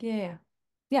 Oh, yeah,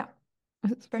 yeah,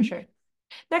 Yeah. for sure.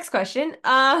 Next question.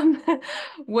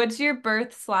 What's your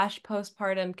birth slash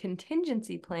postpartum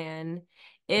contingency plan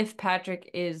if Patrick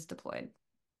is deployed?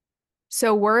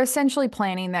 So we're essentially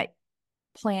planning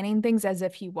things as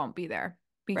if he won't be there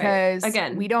Right. because we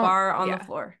Again, don't, bar on the yeah.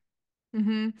 floor.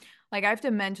 Like I have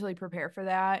to mentally prepare for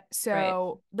that. Right.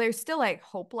 So there's still like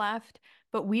hope left,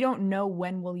 but we don't know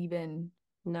when we'll even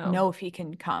No. know if he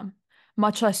can come,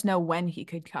 much less know when he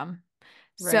could come.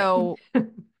 Right. So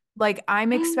like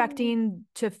I'm expecting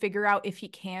to figure out if he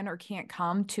can or can't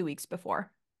come 2 weeks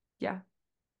before. Yeah.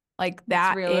 Like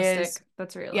That's that is, realistic.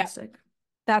 That's yeah, realistic.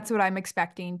 that's what I'm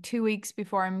expecting. 2 weeks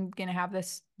before I'm gonna have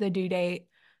the due date.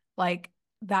 Like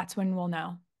that's when we'll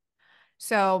know.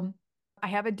 So I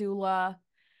have a doula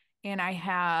and I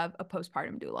have a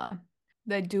postpartum doula.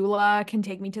 The doula can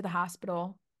take me to the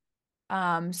hospital.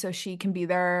 So she can be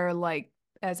there like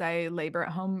as I labor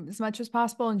at home as much as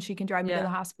possible and she can drive me to the Yeah.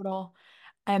 hospital.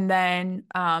 And then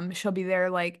she'll be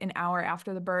there like an hour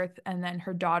after the birth, and then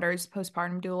her daughter's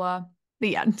postpartum doula.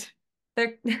 The end.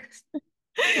 They're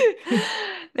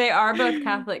they are both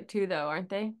Catholic too, though, aren't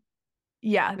they?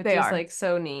 Yeah, Which they is are. like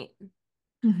so neat.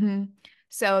 Hmm.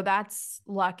 So that's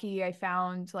lucky. I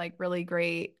found like really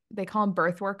great. They call them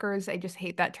birth workers. I just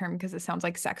hate that term because it sounds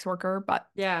like sex worker, but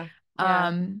Yeah.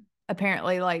 Yeah.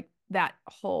 apparently like that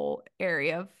whole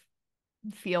area of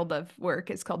field of work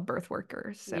is called birth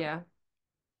workers. So Yeah.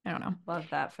 I don't know. Love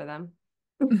that for them.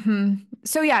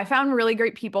 So yeah, I found really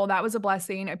great people. That was a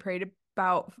blessing. I prayed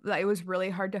about it was really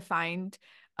hard to find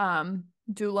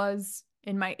doulas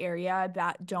in my area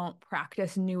that don't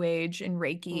practice new age and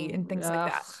Reiki and things like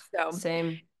Ugh, that. So,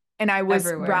 same and I was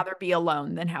everywhere. rather be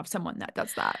alone than have someone that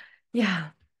does that. Yeah. Yeah.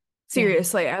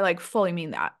 Seriously, I like fully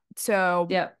mean that. So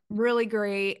Yep. really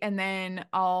great. And then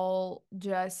I'll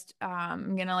just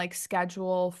I'm gonna like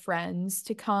schedule friends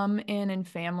to come in and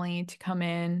family to come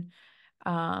in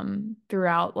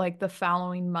throughout like the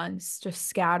following months, just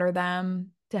scatter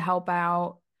them to help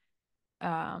out.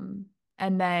 Um,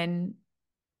 and then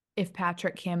if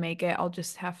Patrick can't make it, I'll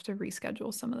just have to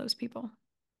reschedule some of those people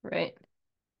Right.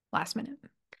 last minute.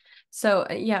 So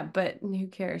yeah, but who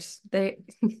cares? They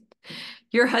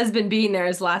your husband being there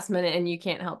is last minute and you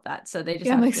can't help that. So they just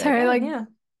Yeah, I'm have like, to be like, sorry, oh like yeah.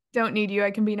 don't need you.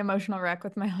 I can be an emotional wreck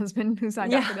with my husband who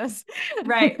signed up Yeah. for this.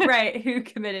 Right, right. Who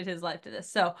committed his life to this?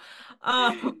 So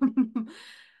um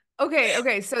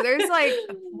Okay. So there's like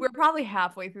we're probably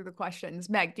halfway through the questions.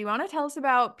 Meg, do you want to tell us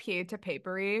about Pieta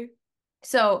Papery?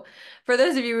 so for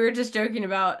those of you, we were just joking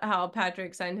about how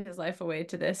Patrick signed his life away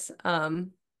to this,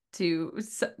 to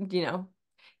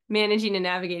managing and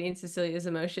navigating Cecilia's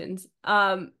emotions.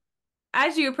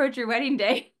 As you approach your wedding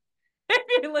day,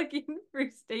 if you're looking for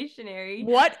stationery.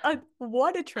 What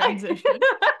a transition.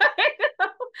 I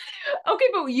know. Okay,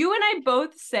 but you and I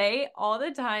both say all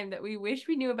the time that we wish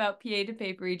we knew about PA to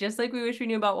Papery, just like we wish we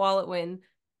knew about Wallet Win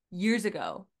years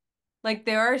ago. Like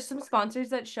there are some sponsors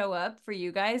that show up for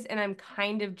you guys, and I'm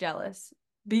kind of jealous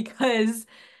because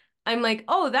I'm like,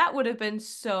 oh, that would have been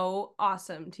so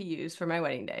awesome to use for my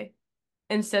wedding day.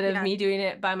 Instead of Yeah. me doing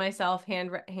it by myself,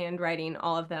 handwriting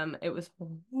all of them. It was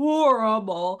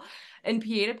horrible. And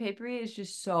Pieta Papery is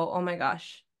just so, oh my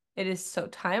gosh. It is so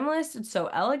timeless. It's so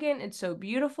elegant. It's so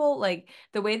beautiful. Like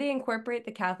the way they incorporate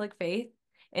the Catholic faith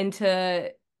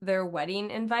into their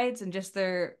wedding invites and just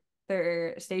their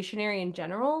stationery in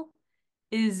general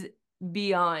is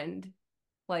beyond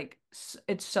like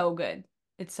it's so good.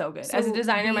 It's so good. As a So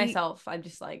designer the myself, I'm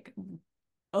just like,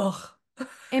 ugh.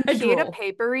 And I Pieta drool.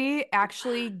 Papery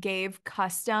actually gave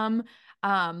custom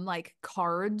like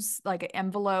cards, like an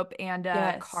envelope and a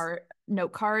Yes. card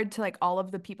note card to like all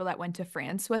of the people that went to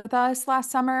France with us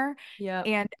last summer. Yep.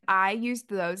 And I used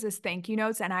those as thank you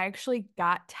notes and I actually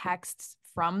got texts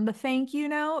from the thank you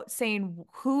note saying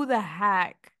who the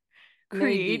heck Made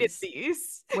created these.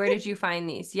 these? Where did you find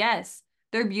these? Yes,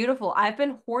 they're beautiful. I've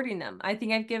been hoarding them. I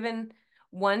think I've given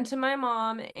one to my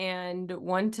mom and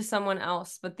one to someone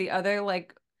else, but the other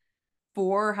like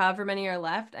four, however many are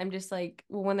left, I'm just like,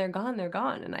 well, when they're gone,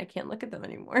 and I can't look at them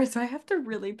anymore. So I have to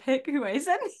really pick who I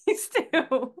send these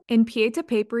to. And Pieta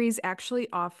Papery is actually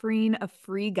offering a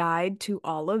free guide to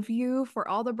all of you for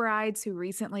all the brides who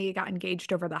recently got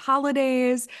engaged over the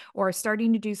holidays or are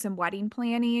starting to do some wedding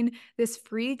planning. This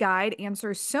free guide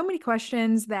answers so many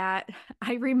questions that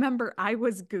I remember I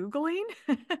was Googling,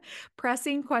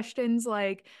 pressing questions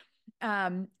like,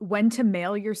 when to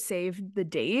mail your save the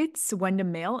dates, when to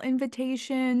mail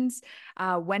invitations,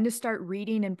 when to start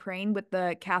reading and praying with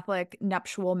the Catholic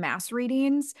nuptial mass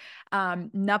readings,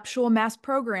 nuptial mass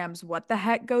programs, what the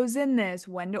heck goes in this,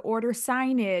 when to order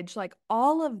signage, like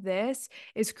all of this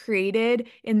is created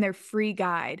in their free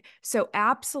guide. So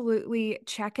absolutely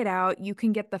check it out. You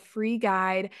can get the free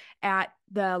guide at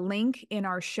the link in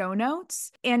our show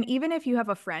notes. And even if you have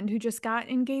a friend who just got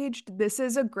engaged, this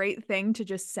is a great thing to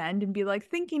just send and be like,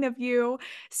 thinking of you.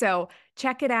 So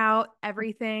check it out.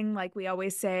 Everything, like we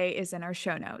always say, is in our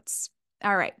show notes.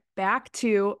 All right, back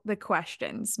to the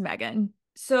questions, Megan.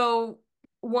 So,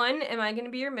 one, am I going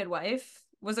to be your midwife?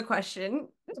 Was a question.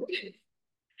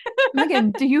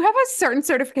 Megan, do you have a certain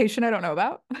certification I don't know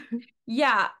about?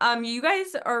 Yeah, you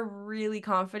guys are really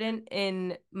confident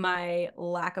in my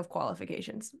lack of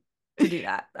qualifications to do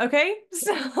that. Okay?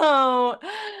 So,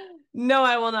 No,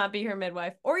 I will not be her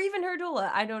midwife or even her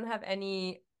doula. I don't have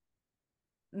any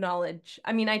knowledge.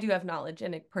 I mean, I do have knowledge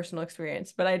and personal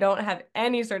experience, but I don't have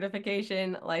any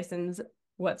certification, license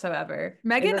whatsoever in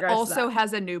Megan regards to also that.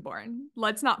 has a newborn.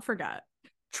 Let's not forget.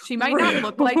 She might not True.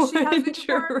 look like she has a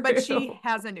newborn, but she True.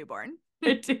 has a newborn.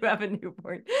 I do have a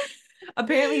newborn.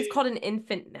 Apparently, he's called an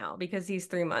infant now because he's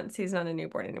 3 months. He's not a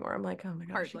newborn anymore. I'm like, oh my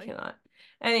gosh, I Hardly. cannot.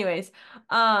 Anyways,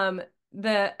 um,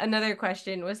 the another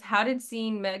question was, how did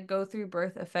seeing Meg go through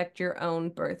birth affect your own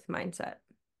birth mindset?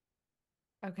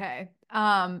 Okay.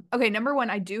 Okay, number one,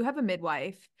 I do have a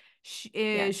midwife. She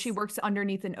Yes. works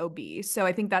underneath an OB. So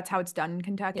I think that's how it's done in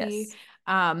Kentucky. Yes.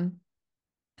 Um,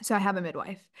 so I have a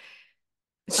midwife.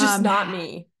 It's just Um, not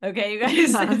me. Okay, you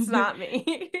guys, yeah. it's not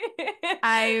me.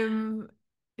 I'm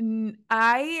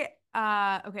I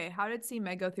okay, how did seeing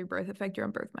Meg go through birth affect your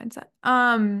own birth mindset?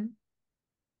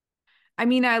 I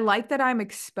mean, I like that I'm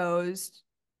exposed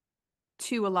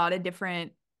to a lot of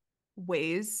different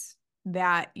ways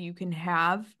that you can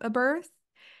have a birth.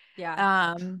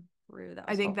 Yeah, Um, true. That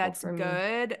I was think helpful that's for me.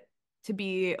 good to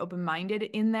be open-minded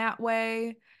in that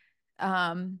way.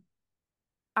 Um,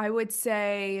 I would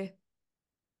say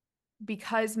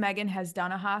because Megan has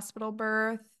done a hospital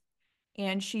birth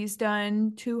and she's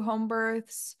done two home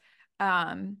births,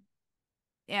 um,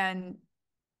 and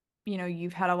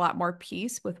you've had a lot more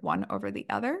peace with one over the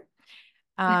other.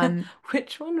 Um,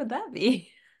 Which one would that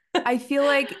be? I feel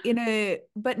like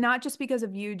but not just because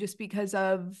of you, just because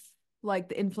of like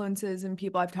the influences and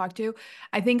people I've talked to.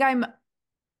 I think I'm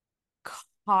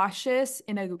cautious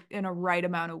in a right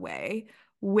amount of way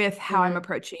with how I'm Mm,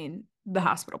 approaching the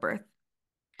hospital birth.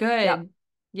 Yep. good.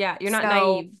 Yeah, you're not So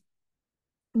naive.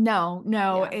 no,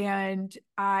 no, Yeah. and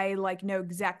I like know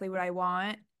exactly what I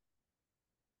want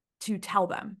to tell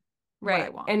them what I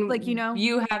Right. want. Like, And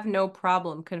you have no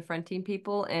problem confronting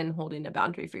people and holding a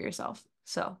boundary for yourself.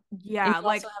 So, and yeah, you also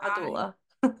like have a doula.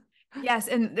 yes,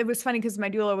 and it was funny because my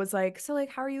doula was like, "So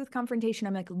like how are you with confrontation?"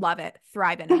 I'm like, "Love it,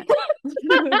 thrive in it."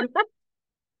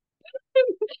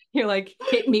 You're like,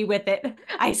 hit me with it.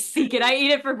 I seek it. I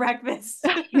eat it for breakfast.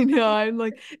 I'm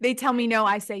like, they tell me no,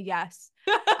 I say yes.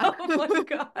 Oh my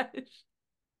gosh.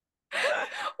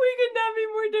 We could not be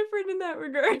more different in that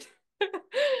regard.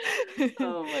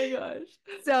 Oh my gosh.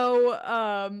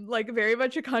 So, like very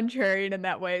much a contrarian in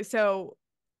that way. So,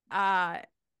 uh,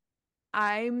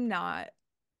 I'm not,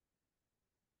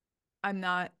 I'm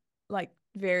not like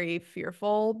very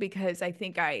fearful because I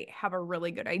think I have a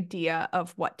really good idea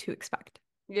of what to expect.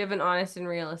 You have an honest and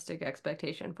realistic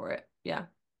expectation for it. Yeah.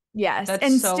 Yes, That's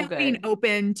and so still being good.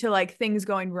 open to like things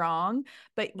going wrong,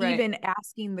 but Right. even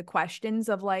asking the questions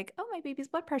of like, "Oh, my baby's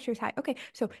blood pressure is high. Okay,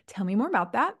 so tell me more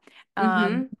about that."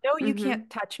 Mm-hmm. No, you Mm-hmm. can't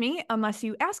touch me unless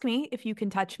you ask me if you can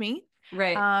touch me.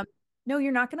 Right. Um, no,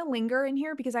 you're not going to linger in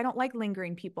here because I don't like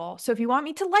lingering people. So if you want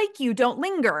me to like you, don't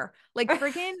linger. Like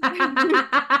freaking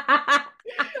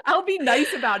I'll be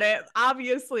nice about it,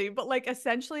 obviously. But like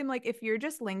essentially, I'm like, if you're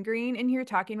just lingering in here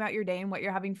talking about your day and what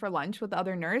you're having for lunch with the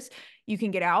other nurse, you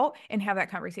can get out and have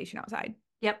that conversation outside.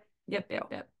 Yep. Thank Yep. you. Yep.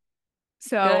 Yep.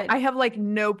 So I Good. have like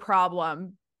no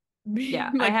problem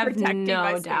Yeah, being I like have protecting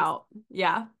my no space. doubt.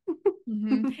 Yeah.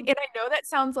 And I know that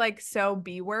sounds like so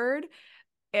B word.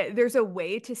 There's a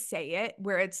way to say it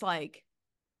where it's like,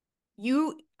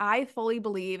 I fully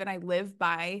believe and I live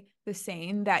by the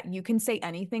saying that you can say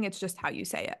anything, it's just how you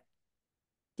say it.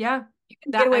 Yeah. You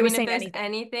can get That, I away with mean, if saying there's anything.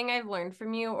 anything I've learned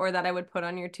from you or that I would put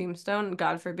on your tombstone,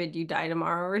 God forbid you die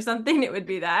tomorrow or something, it would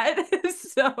be that.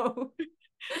 So,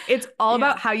 It's all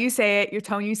about yeah. how you say it, your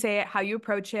tone you say it, how you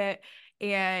approach it.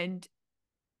 And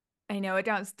I know it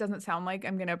doesn't sound like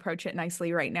I'm going to approach it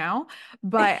nicely right now,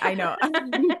 but I know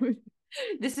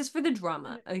This is for the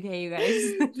drama, okay, you guys?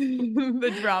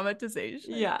 the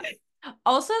dramatization. Yeah.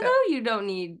 Also, So, though, you don't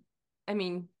need, I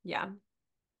mean, yeah.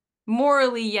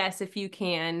 Morally, yes, if you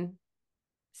can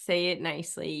say it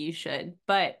nicely, you should.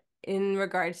 But in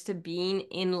regards to being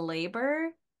in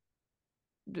labor,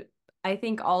 I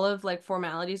think all of like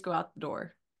formalities go out the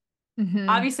door. mhm.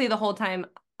 Obviously, the whole time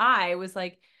I was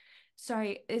like,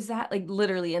 sorry, is that like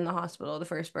literally in the hospital, the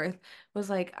first birth was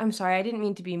like, I'm sorry, I didn't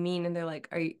mean to be mean. And they're like,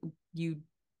 are you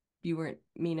you weren't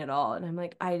mean at all. And I'm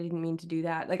like, I didn't mean to do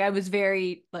that. Like I was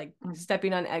very like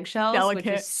stepping on eggshells, which is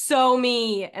Delicate. so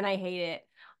me and I hate it.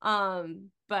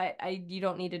 But I you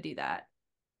don't need to do that.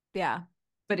 Yeah.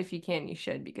 But if you can, you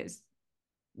should because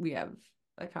we have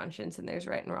a conscience and there's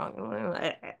right and wrong.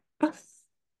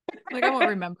 Like I won't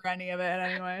remember any of it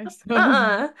anyway.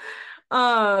 So,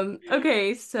 Uh-uh.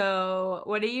 Okay, so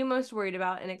what are you most worried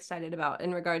about and excited about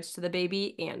in regards to the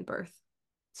baby and birth?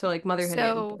 So like motherhood and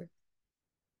so birth.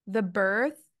 the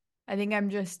birth, I think I'm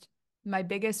just my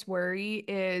biggest worry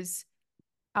is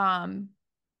um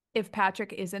if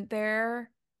Patrick isn't there,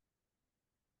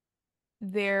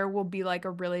 there will be like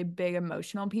a really big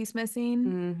emotional piece missing,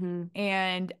 Mm-hmm.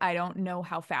 and I don't know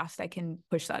how fast I can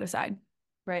push that aside.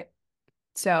 Right. And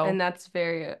So, that's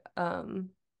very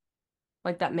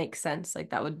like that makes sense. Like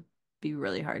that would be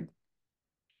really hard.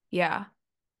 yeah.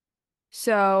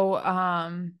 So,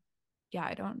 yeah,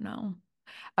 I don't know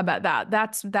about that.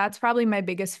 That's probably my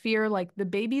biggest fear. Like the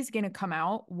baby's gonna come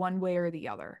out one way or the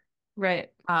other. Right.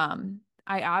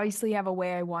 I obviously have a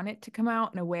way I want it to come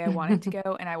out and a way I want it to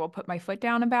go, and I will put my foot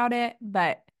down about it.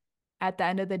 But at the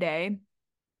end of the day,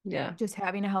 Yeah. just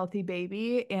having a healthy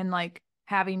baby and like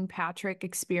having Patrick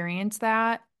experience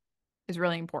that is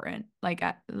really important, like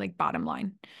at like bottom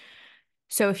line.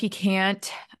 So if he can't,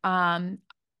 um,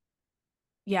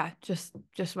 yeah, just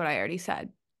what I already said.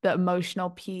 The emotional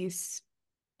piece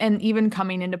and even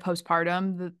coming into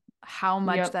postpartum, how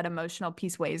much Yep. that emotional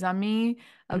piece weighs on me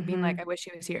of being like, Mm-hmm. I wish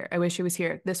he was here. I wish he was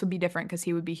here. This would be different because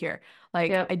he would be here.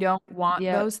 Like, I Yep. don't want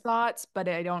Yep. those thoughts, but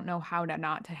I don't know how to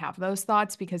not to have those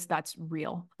thoughts because that's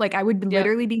real. Like, I would Yep.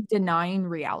 literally be denying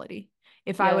reality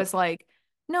if I was Yep. like,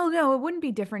 no, it wouldn't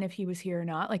be different if he was here or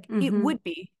not. Like, it Mm-hmm. would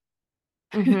be.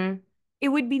 Mm-hmm. It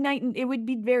would be night and it would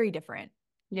be very different.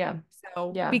 Yeah.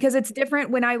 So, Yeah. because it's different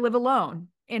when I live alone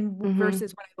and Mm-hmm.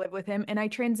 versus when I live with him, and I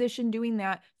transition doing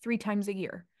that 3 times a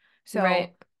year. So,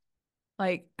 Right.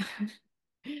 like,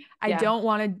 I Yeah. don't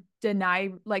want to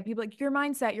deny, like, people like your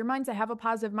mindset, have a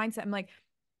positive mindset. I'm like,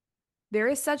 there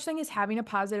is such thing as having a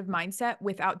positive mindset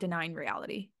without denying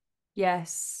reality.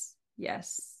 Yes.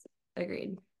 Yes.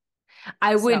 Agreed.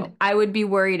 So, I would be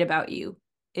worried about you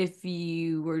if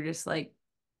you were just like,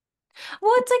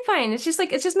 well, it's like fine. It's just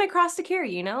like it's just my cross to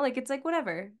carry, you know? Like it's like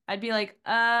whatever. I'd be like,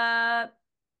 hello.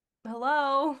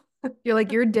 you're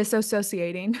like, you're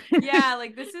disassociating. Yeah,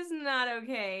 like this is not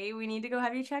okay. We need to go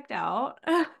have you checked out.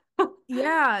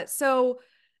 Yeah. So,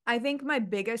 I think my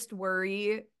biggest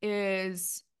worry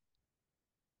is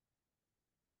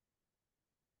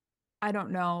I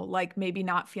don't know, like maybe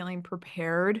not feeling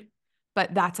prepared,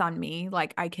 but that's on me.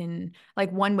 Like I can,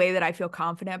 like one way that I feel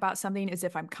confident about something is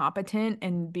if I'm competent,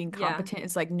 and being Yeah. competent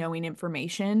is like knowing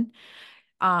information,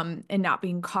 and not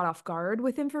being caught off guard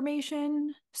with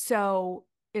information. So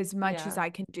as much as Yeah. I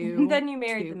can do Then you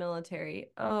married the to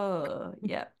military. Oh,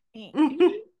 yeah.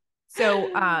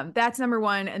 so that's number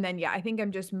one. And then yeah, I think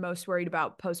I'm just most worried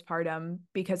about postpartum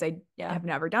because I Yeah. have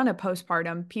never done a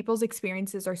postpartum. People's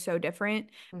experiences are so different,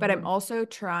 but I'm Hmm. also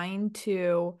trying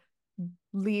to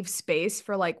leave space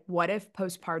for like, what if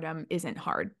postpartum isn't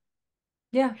hard?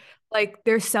 Yeah. Like,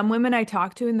 there's some women I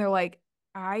talk to and they're like,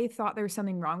 I thought there was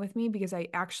something wrong with me because I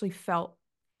actually felt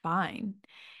fine.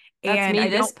 That's And me I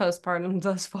this don't, postpartum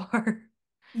thus far.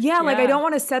 yeah, like I Yeah. don't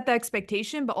want to set the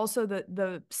expectation, but also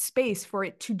the space for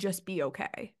it to just be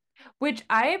okay. Which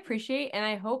I appreciate, and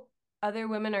I hope other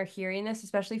women are hearing this,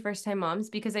 especially first-time moms,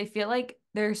 because I feel like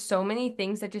there's so many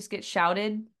things that just get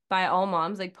shouted by all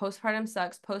moms. Like postpartum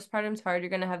sucks, postpartum's hard, you're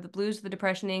gonna have the blues, the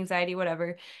depression, the anxiety,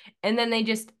 whatever. And then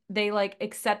they like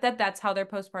accept that that's how their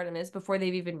postpartum is before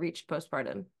they've even reached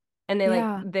postpartum. And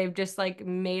Yeah. they've just like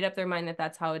made up their mind that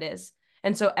that's how it is.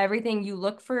 And so everything you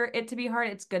look for it to be hard,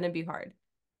 it's gonna be hard,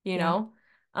 you Yeah. know?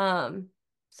 Um,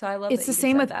 so I love It's that the you just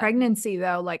same said with that. pregnancy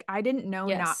though. Like I didn't know not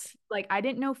Yes. like I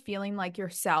didn't know feeling like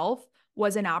yourself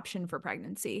was an option for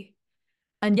pregnancy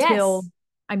until Yes.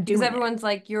 I'm Because doing it. everyone's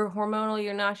like, you're hormonal,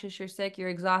 you're nauseous, you're sick, you're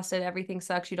exhausted, everything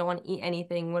sucks, you don't want to eat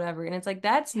anything, whatever. And it's like,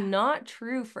 that's Yeah. not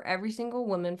true for every single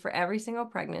woman, for every single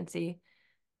pregnancy,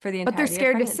 for the But they're entirety of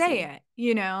scared to say pregnancy. it,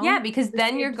 you Yeah, know? because They're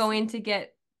then you're scared to say going to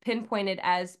get pinpointed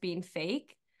as being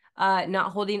fake,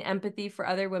 not holding empathy for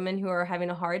other women who are having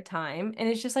a hard time. And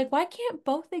it's just like, why can't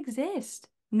both exist?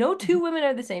 No two it. women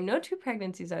are the same. No two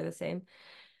pregnancies are the same.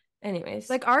 Anyways,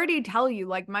 Like I already tell you,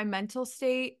 like my mental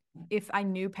state, if I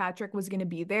knew Patrick was gonna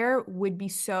be there, would be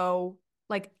so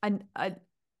like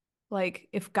like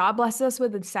if God blesses us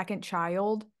with a second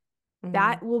child, hmm.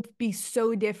 that will be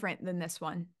so different than this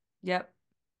one. Yep.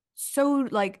 So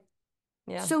like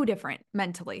Yeah. so different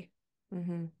mentally.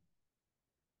 Hmm.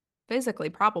 Physically,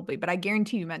 probably, but I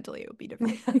guarantee you mentally it would be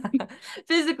different.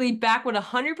 Physically, back would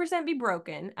 100% be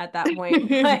broken at that point,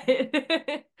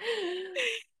 but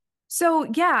So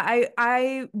yeah,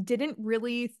 I didn't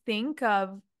really think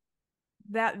of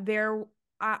that there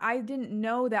I didn't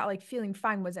know that like feeling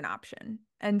fine was an option.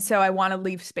 And so I want to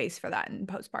leave space for that in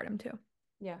postpartum too.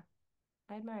 yeah,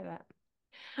 I admire that.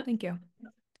 Thank you.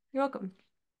 You're welcome.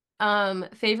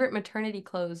 Favorite maternity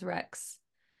clothes, Rex?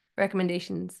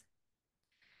 Recommendations.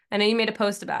 I know you made a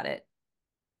post about it,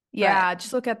 but Yeah,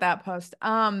 just look at that post.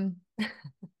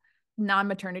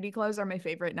 Non-maternity clothes are my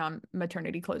favorite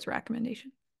non-maternity clothes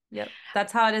recommendation. Yep.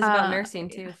 That's how it is about nursing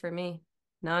Yeah. too for me.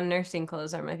 Non-nursing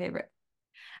clothes are my favorite.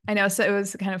 I know. So it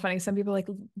was kind of funny. Some people are like,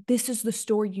 this is the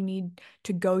store you need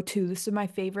to go to. This is my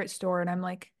favorite store. And I'm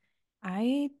like,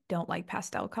 I don't like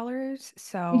pastel colors.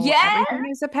 So Yeah,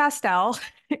 everything is a pastel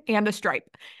and a stripe.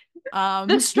 the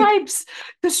Um, stripes.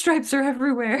 The stripes are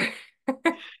everywhere.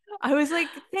 I was like,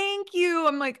 thank you.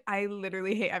 I'm like, I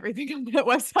literally hate everything on that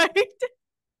website.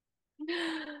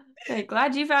 Like,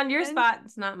 glad you found your And spot.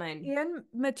 It's not mine. And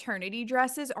maternity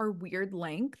dresses are weird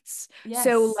lengths.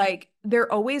 So, Yes. like,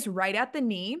 they're always right at the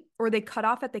knee, or they cut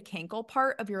off at the cankle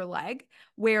part of your leg,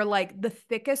 where, like, the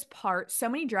thickest part, so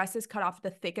many dresses cut off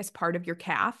the thickest part of your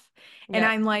calf. And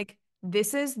Yep. I'm like,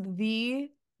 this is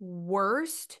the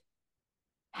worst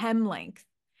hem length.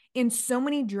 And so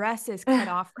many dresses cut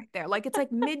off right there. Like, it's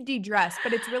like midi dress,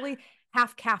 but it's really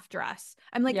half calf dress.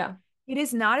 I'm like, Yeah. it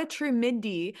is not a true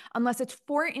midi unless it's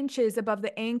 4 inches above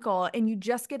the ankle and you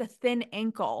just get a thin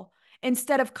ankle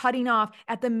instead of cutting off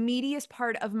at the meatiest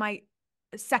part of my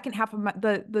second half of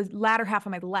the latter half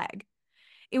of my leg.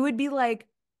 It would be like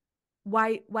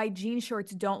why jean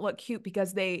shorts don't look cute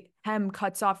because they hem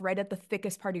cuts off right at the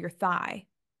thickest part of your thigh,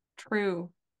 True.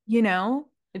 you know?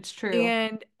 It's true.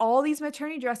 And all these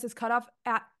maternity dresses cut off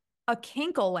at a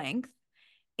cankle length.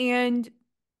 And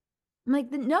I'm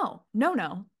like, no, no,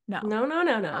 no, no, No, no,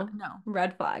 no, no. no.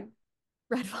 Red flag.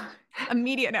 Red flag.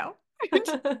 Immediate no.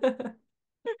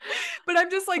 But I'm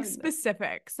just like Oh, no.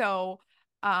 specific. So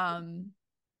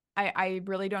I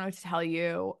really don't know what to tell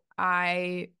you.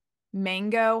 I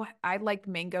liked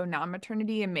Mango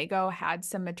non-maternity, and Mango had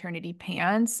some maternity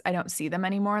pants. I don't see them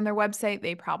anymore on their website.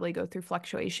 They probably go through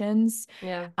fluctuations.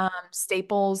 Yeah.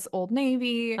 Staples, Old I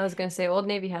Navy. was gonna say Old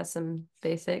Navy has some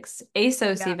basics.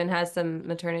 ASOS Yeah. even has some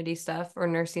maternity stuff or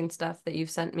nursing stuff that you've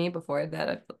sent me before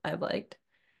that I've liked.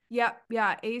 Yep,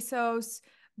 yeah, ASOS,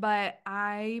 but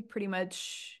I pretty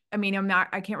much, I mean,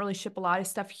 I can't really ship a lot of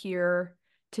stuff here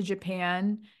to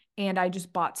Japan, and I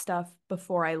just bought stuff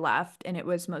before I left, and it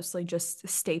was mostly just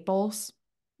staples.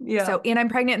 So, Yeah. and I'm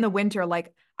pregnant in the winter,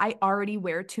 like I already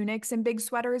wear tunics and big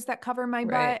sweaters that cover my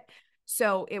Right. butt,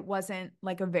 so it wasn't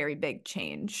like a very big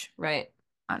change, Right.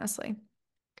 honestly.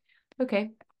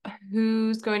 Okay.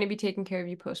 Who's going to be taking care of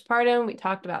you postpartum? We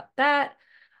talked about that.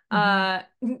 Mhm.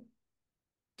 Uh,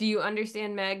 do you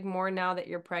understand Meg more now that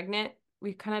you're pregnant?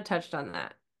 We kind of touched on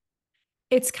that.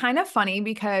 It's kind of funny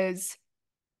because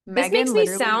This makes Megan me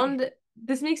literally, sound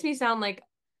this makes me sound like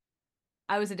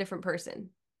I was a different person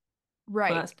when I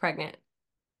right. was pregnant.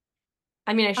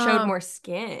 I mean, I showed Um, more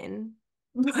skin,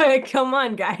 but come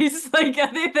on, guys. Like,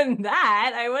 other than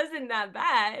that, I wasn't that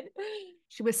bad.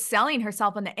 she was selling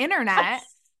herself on the internet.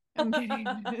 I'm kidding.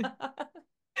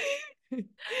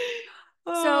 So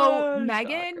Oh,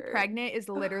 Megan shocker. pregnant is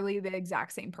literally the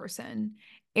exact same person.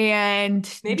 And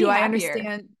Maybe do I happier.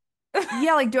 understand?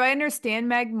 Yeah, like do I understand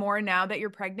Meg more now that you're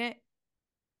pregnant?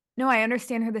 No, I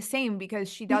understand her the same because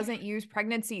she doesn't use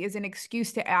pregnancy as an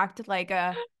excuse to act like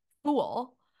a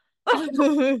fool.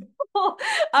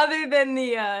 Other than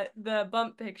the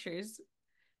bump pictures,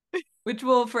 which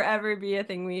will forever be a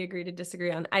thing we agree to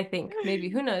disagree on, I think. Maybe.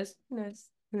 Who knows? Who knows?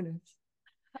 Who knows?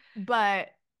 But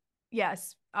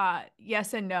yes,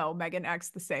 yes and no, Megan acts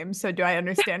the same. So do I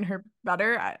understand her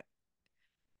better?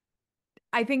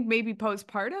 I think maybe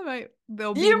postpartum,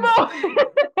 there'll be You more.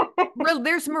 both.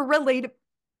 There's more related.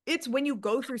 It's when you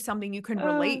go through something, you can Uh,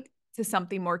 relate to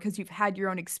something more because you've had your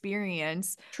own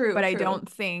experience. true, But I true. don't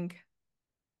think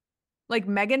like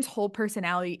Megan's whole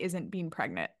personality isn't being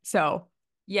pregnant. So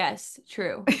Yes,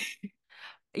 true.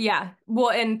 Yeah. Well,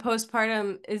 and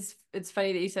postpartum is it's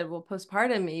funny that you said, well,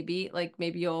 postpartum maybe, like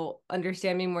maybe you'll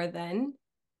understand me more then.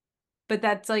 But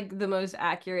that's like the most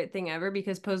accurate thing ever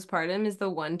because postpartum is the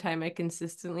one time I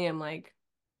consistently am like,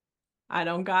 I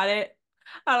don't got it.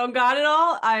 I don't got it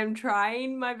all. I'm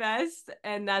trying my best,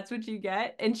 and that's what you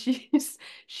get. And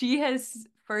she has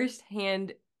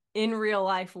firsthand in real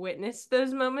life witnessed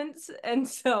those moments. And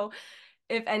so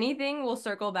if anything, we'll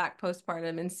circle back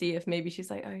postpartum and see if maybe she's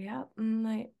like, oh yeah,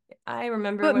 I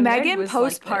remember but when Meg Megan was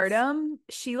like this. postpartum,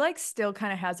 she like still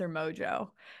kind of has her mojo.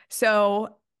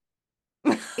 So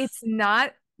it's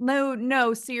not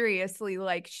no, seriously,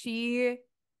 like she's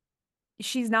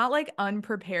not like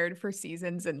unprepared for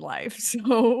seasons in life.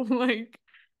 So like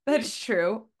That's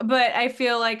true. But I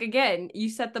feel like again, you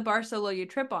set the bar so low you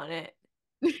trip on it.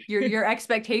 Your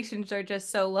expectations are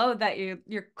just so low that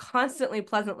you're constantly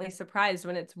pleasantly surprised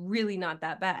when it's really not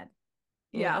that bad,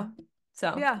 you yeah. know?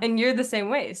 So, Yeah. and you're the same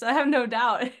way. So I have no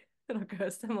doubt it'll go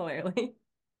similarly.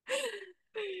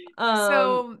 Um,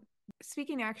 So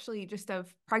speaking actually just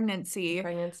of pregnancy, I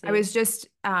pregnancy. was just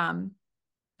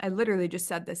I literally just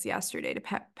said this yesterday to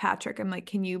Patrick. I'm like,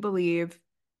 can you believe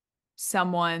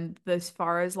someone this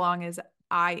far as long as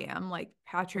I am, like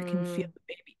Patrick can feel Mm, the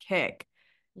baby kick,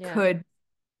 yeah. could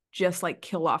just like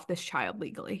kill off this child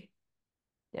legally.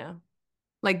 Yeah.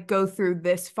 Like go through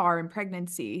this far in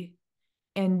pregnancy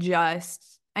and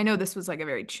just I know this was like a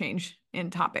very change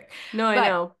in topic, No, I but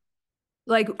know.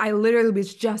 like I literally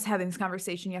was just having this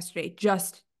conversation yesterday,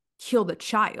 just kill the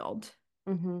child.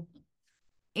 Hmm.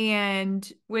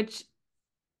 And Which,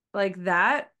 like,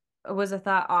 that was a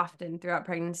thought often throughout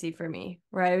pregnancy for me,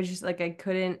 where I was just like, I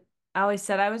always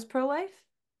said I was pro-life.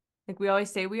 Like, we always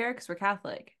say we are because we're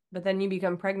Catholic. But then you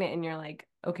become pregnant and you're like,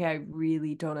 okay, I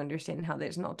really don't understand how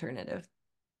there's an alternative.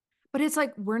 but it's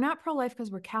like we're not pro-life because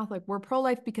we're Catholic. We're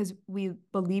pro-life because we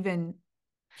believe in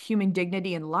human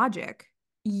dignity and logic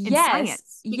and Yes,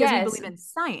 science because we yes, believe in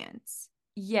science.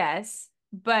 yes.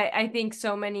 But I think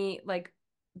so many like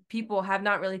people have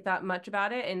not really thought much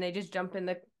about it and they just jump in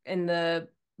the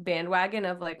bandwagon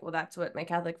of like, well, that's what my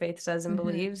Catholic faith says and Hmm.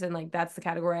 believes, and like that's the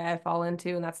category I fall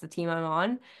into, and that's the team I'm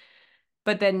on.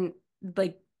 But then,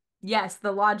 like, yes,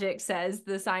 the logic says,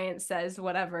 the science says,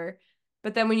 whatever.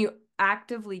 But then when you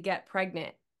actively get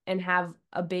pregnant and have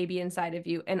a baby inside of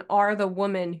you and are the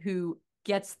woman who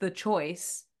gets the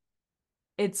choice,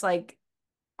 it's like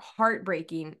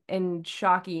heartbreaking and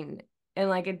shocking. And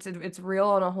like it's real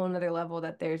on a whole nother level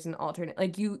that there's an alternate.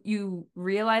 Like you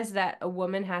realize that a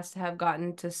woman has to have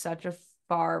gotten to such a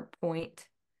far point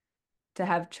to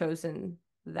have chosen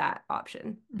that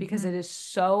option because it Hmm. is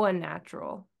so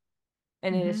unnatural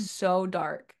and it is Hmm. so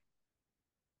dark.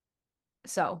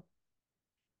 So,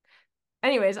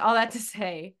 anyways, all that to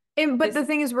say, And but this the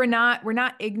thing is, we're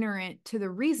not ignorant to the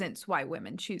reasons why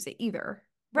women choose it either,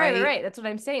 right, right, right? right. That's what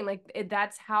I'm saying. Like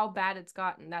that's how bad it's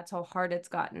gotten. That's how hard it's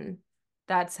gotten.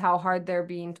 That's how hard they're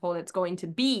being told it's going to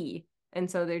be, and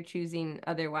so they're choosing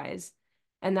otherwise.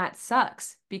 And that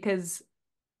sucks because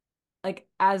like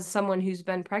as someone who's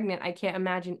been pregnant, I can't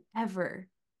imagine ever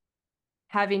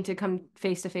having to come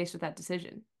face to face with that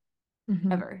decision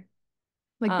Hmm. ever.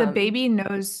 Like the Um, baby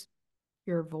knows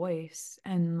your voice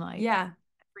and like yeah,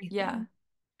 yeah. everything.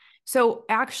 So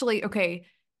actually, okay,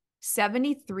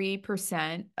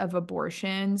 73% of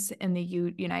abortions in the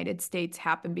United States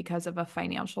happen because of a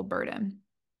financial burden.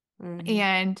 Hmm.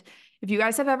 And if you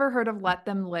guys have ever heard of Let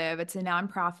Them Live, it's a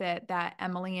nonprofit that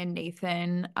Emily and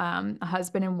Nathan, a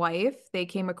husband and wife, they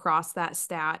came across that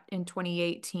stat in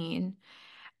 2018.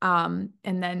 And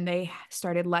then they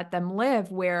started Let Them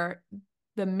Live, where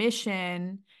the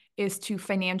mission is to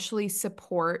financially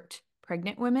support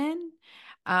pregnant women.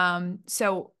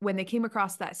 So when they came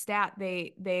across that stat,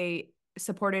 they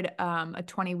supported a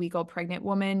 20-week-old pregnant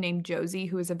woman named Josie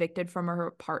who was evicted from her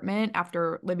apartment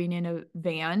after living in a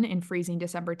van in freezing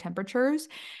December temperatures.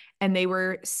 And they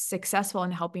were successful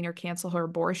in helping her cancel her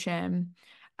abortion.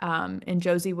 And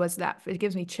Josie was that, it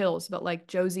gives me chills, but like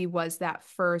Josie was that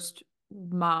first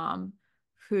mom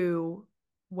who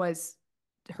was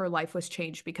her life was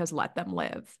changed because Let Them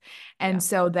Live. And Yeah.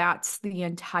 so that's the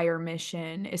entire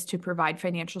mission is to provide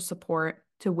financial support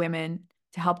to women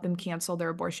to help them cancel their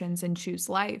abortions and choose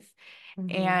life. Hmm.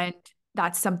 And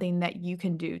that's something that you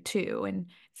can do too. And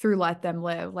through Let Them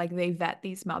Live, like they vet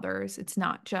these mothers. It's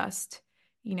not just,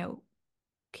 you know,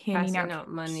 handing Passing out out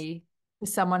cash money. to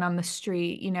someone on the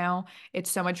street, it's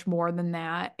so much more than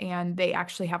that. And they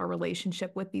actually have a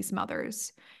relationship with these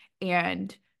mothers.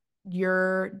 And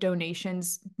your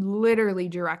donations literally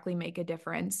directly make a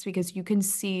difference because you can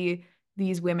see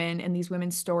these women and these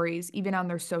women's stories, even on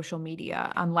their social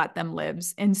media, on Let Them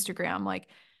Live's Instagram. Like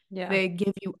Yeah. they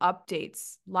give you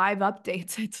updates, live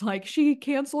updates. It's like she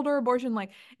canceled her abortion,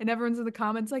 like, and everyone's in the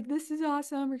comments like, "This is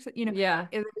awesome." Or, Yeah.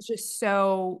 it was just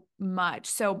so much.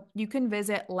 So you can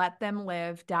visit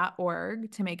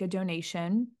letthemlive.org to make a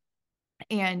donation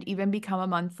and even become a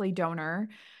monthly donor.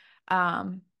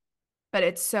 Um, but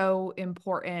it's so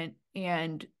important.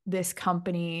 And this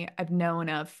company I've known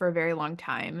of for a very long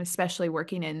time, especially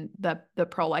working in the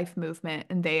pro-life movement,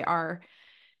 and they are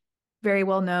very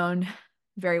well known,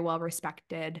 very well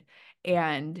respected.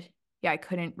 And yeah, I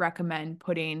couldn't recommend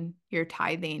putting your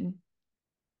tithing,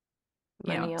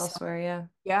 Money so elsewhere. Yeah.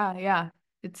 yeah, yeah.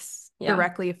 It's Yeah.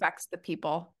 directly affects the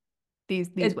people, these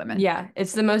women. Yeah,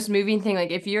 it's the most moving thing.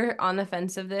 Like if you're on the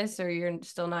fence of this or you're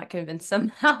still not convinced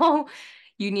somehow,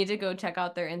 you need to go check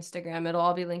out their Instagram. It'll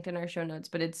all be linked in our show notes,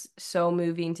 but it's so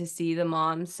moving to see the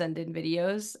moms send in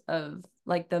videos of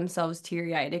like themselves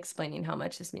teary-eyed explaining how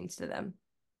much this means to them.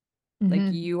 Like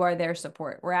Hmm. you are their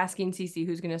support. We're asking Cece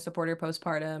who's going to support her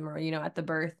postpartum or, at the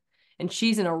birth. and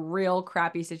she's in a real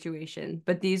crappy situation.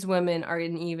 But these women are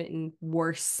in even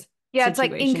worse Yeah, it's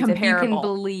like situations, if you can incomparable.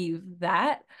 believe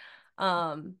that.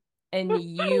 Um, and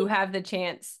you have the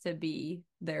chance to be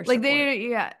their Like support.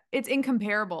 yeah, it's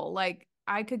incomparable. Like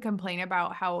I could complain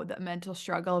about how the mental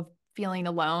struggle of feeling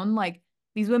alone, like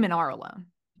these women are alone.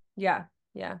 Yeah,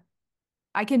 yeah,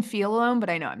 I can feel alone, but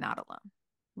I know I'm not alone.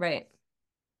 right,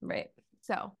 right.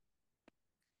 So,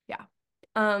 yeah.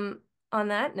 Um, on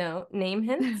that note, name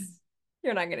hints.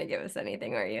 You're not gonna give us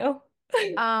anything, are you?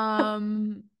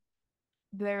 Um,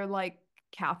 they're like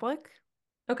Catholic.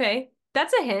 Okay,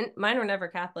 that's a hint. Mine were never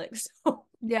Catholics, so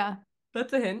Yeah.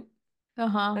 that's a hint.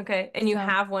 Uh-huh. Okay, and you So,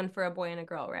 have one for a boy and a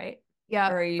girl, right? yeah,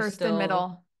 Or are you first and still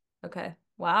middle okay?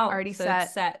 Wow, already so it's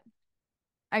set. set.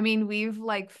 I mean, we've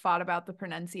like fought about the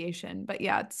pronunciation, but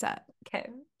yeah, it's set. Okay.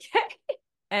 Okay.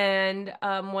 And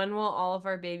when will all of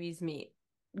our babies meet?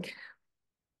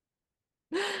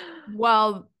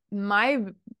 Well, my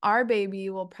our baby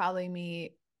will probably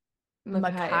meet Micaiah.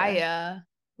 Micaiah.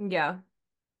 Yeah,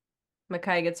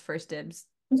 Micaiah gets first dibs.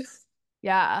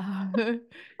 Yeah.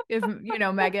 If,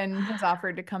 Megan has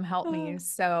offered to come help me.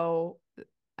 So,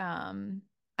 um,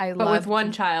 I But with love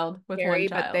one to child, with one carry,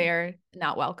 but child. they're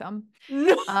not welcome.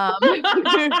 No. Um,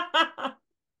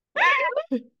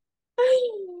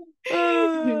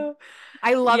 Uh,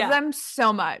 I love yeah. them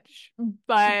so much,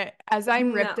 but as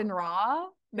I'm ripped and No. raw,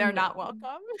 they're not No.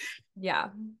 welcome. Yeah.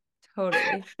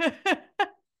 Totally.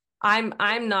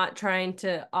 I'm not trying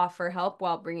to offer help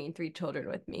while bringing three children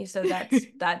with me, so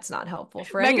that's not helpful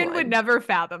for Megan would anyone. never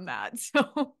fathom that.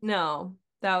 So, No,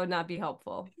 that would not be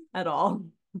helpful at all.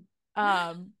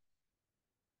 um,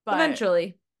 but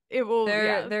Eventually, it will, they're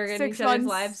yeah, they're in each six other's months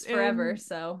lives forever, in,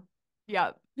 so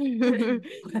yep.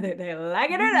 whether they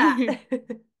like it or I not.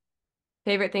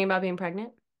 Favorite thing about being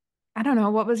pregnant? don't know.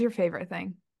 What was your favorite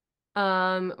thing?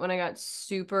 When I got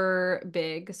super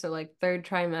big, so like third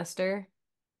trimester,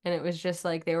 and it was just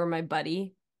like they were my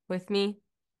buddy with me,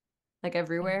 like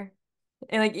everywhere.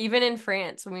 And like even in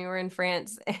France, when we were in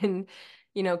France and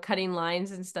cutting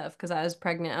lines and stuff because I was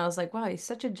pregnant, I was like, wow, he's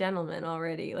such a gentleman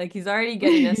already. Like he's already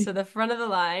getting us to the front of the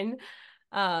line.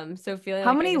 So feeling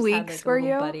How like I many just had weeks like a were little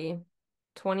you? buddy.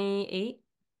 28,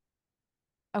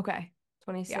 Okay.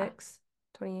 Yeah. 26,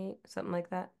 28, something like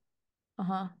that.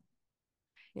 Uh-huh.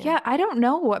 Yeah, Yeah, I don't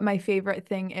know what my favorite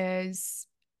thing is.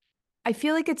 I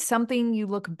feel like it's something you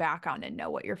look back on and know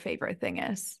what your favorite thing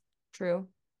is, true,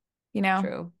 you know?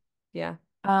 true. Yeah,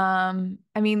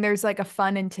 I mean, there's like a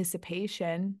fun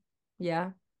anticipation.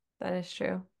 yeah, that is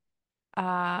true.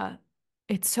 Uh,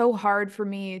 it's so hard for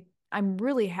me. I'm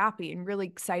really happy and really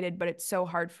excited, but it's so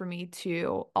hard for me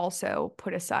to also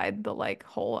put aside the like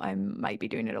whole I might be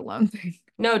doing it alone thing.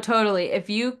 No, totally. If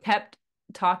you kept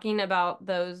talking about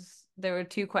those, there were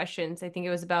two questions. I think it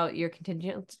was about your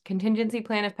contingency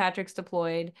plan if Patrick's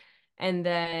deployed, and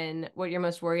then what you're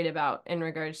most worried about in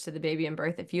regards to the baby and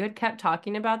birth. If you had kept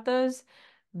talking about those,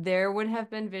 there would have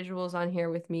been visuals on here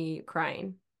with me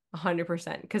crying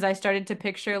 100%. Because I started to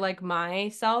picture like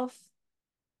myself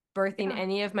birthing Yeah.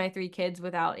 any of my three kids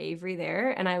without Avery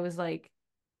there. And I was like,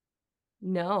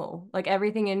 no, like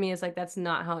everything in me is like, that's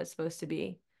not how it's supposed to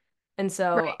be. And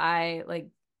so Right. I like,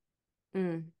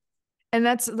 mm, And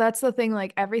that's the thing,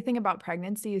 like everything about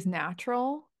pregnancy is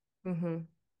natural. hmm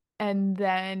And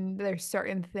then there's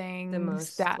certain the things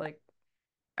most that like,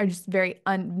 are just very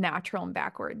unnatural and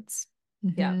backwards.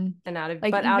 yeah, hmm and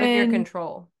Like but out of your even,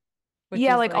 control, which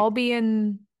yeah, is like I'll like, be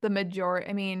in the majority.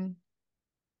 I mean,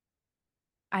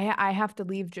 I have to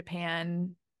leave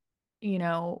Japan, you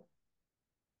know,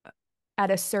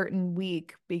 at a certain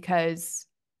week because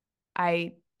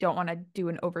I don't want to do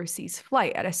an overseas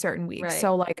flight at a certain week. right,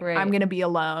 So like I'm right, gonna be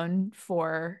alone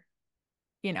for,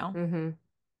 you know, mm-hmm,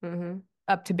 mm-hmm,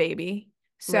 up to baby.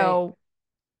 right. So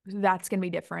that's gonna be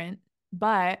different.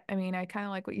 But I mean, I kind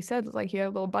of like what you said. It's like you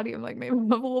have a little buddy. I'm like, maybe I'll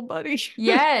have a little buddy.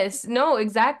 Yes, no,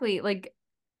 exactly. Like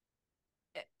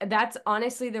that's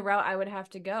honestly the route I would have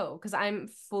to go because I'm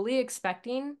fully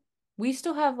expecting we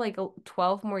still have like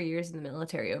 12 more years in the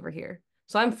military over here.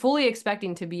 So I'm fully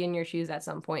expecting to be in your shoes at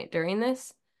some point during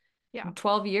this Yeah.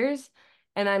 12 years.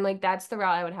 And I'm like, that's the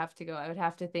route I would have to go. I would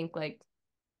have to think like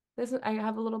this, I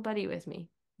have a little buddy with me.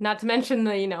 Not to mention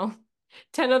the,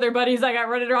 10 other buddies I got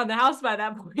running around the house by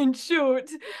that point.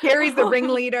 Shoot. Carrie's the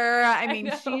ringleader. I I mean,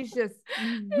 know. she's just I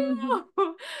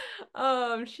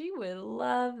know. She would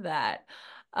love that.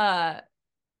 Uh,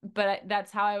 but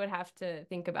that's how I would have to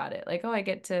think about it. Like, oh, I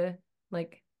get to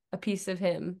like a piece of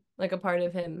him, like a part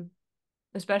of him,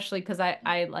 especially because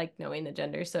I like knowing the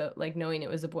gender. So like knowing it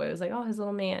was a boy, I was like, oh, his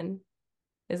little man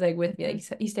is like with me.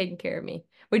 Like he's taking care of me,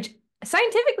 which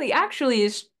scientifically actually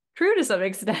is true to some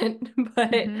extent,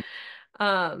 but Mhm.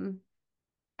 um,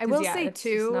 I because will yeah, say it's just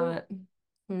too, not.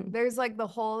 Hmm. there's like the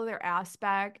whole other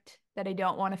aspect that I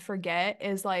don't want to forget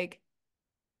is like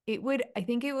I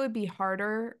think it would be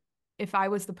harder if I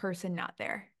was the person not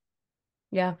there.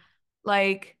 Yeah,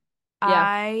 Like yeah.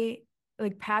 I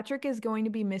like Patrick is going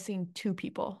to be missing two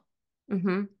people,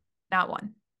 Mm-hmm. not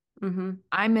one. Mm-hmm.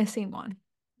 I'm missing one,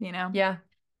 you know? Yeah,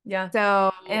 yeah.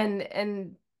 So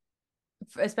And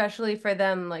especially for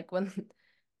them, like when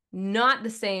not the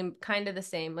same, kind of the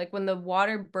same, like when the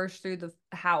water burst through the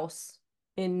house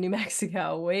in New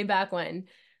Mexico way back when,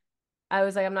 I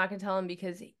was like, I'm not gonna tell him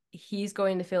because he's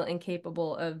going to feel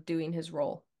incapable of doing his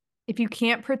role. if you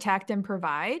can't protect and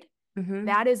provide, Mm-hmm.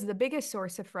 that is the biggest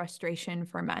source of frustration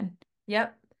for men.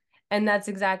 Yep. And that's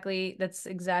exactly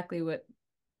what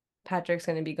Patrick's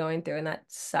going to be going through, and that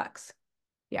sucks.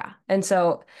 Yeah. And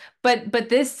so, but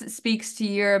this speaks to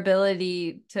your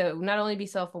ability to not only be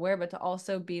self-aware, but to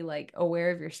also be like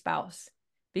aware of your spouse,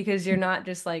 because you're not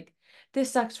just like, this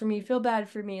sucks for me, feel bad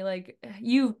for me, like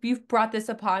you've brought this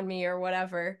upon me or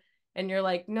whatever. And you're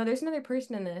like, no, there's another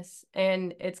person in this,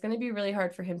 and it's going to be really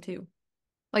hard for him too.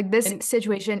 Like this And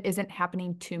situation isn't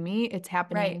happening to me, it's right,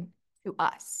 happening to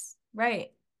us.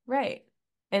 right, right.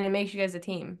 And it makes you guys a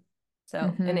team. So,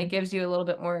 and it Hmm. gives you a little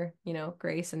bit more,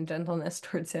 grace and gentleness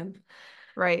towards him.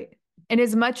 Right. And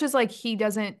as much as like he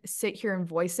doesn't sit here and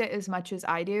voice it as much as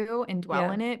I do and dwell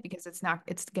Yeah, in it because it's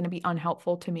going to be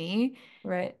unhelpful to me.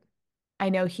 right, I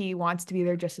know he wants to be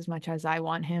there just as much as I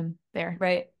want him there.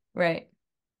 right, right.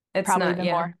 It's Probably not, even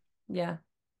yeah, more, yeah,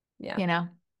 yeah, you know?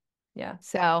 yeah.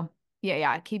 So,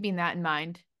 yeah, keeping that in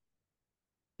mind,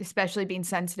 especially being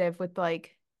sensitive with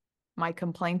like my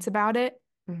complaints about it.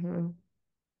 Hmm. You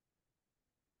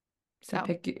So,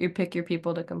 pick you pick your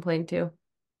people to complain to.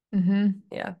 hmm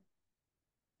Yeah.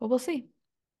 well, we'll see.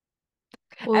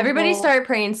 Everybody We'll start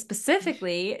praying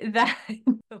specifically that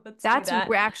let's do That's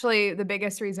that. actually the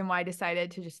biggest reason why I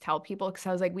decided to just tell people because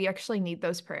I was like, we actually need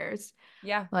those prayers.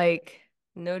 Yeah, Like,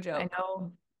 no I joke.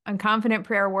 know unconfident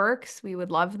prayer works. We would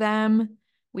love them.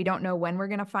 We don't know when we're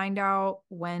gonna find out.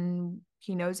 When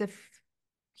he knows if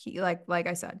he like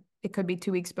I said, it could be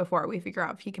 2 weeks before we figure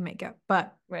out if he can make it.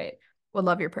 But Right. we'll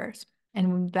love your prayers.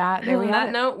 And that there we On have that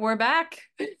it. note, we're back.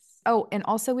 Oh, and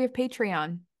also we have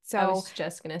Patreon. I So was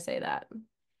just gonna say that.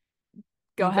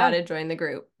 go You ahead. gotta join the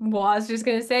group. Well, I was just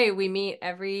gonna say we meet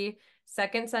every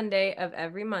second Sunday of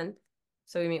every month.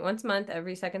 So we meet once a month,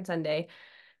 every second Sunday,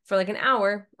 for like an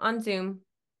hour on Zoom,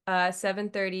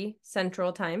 7:30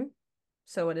 Central Time.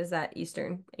 So what is that,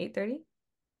 Eastern? 8:30?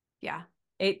 Yeah.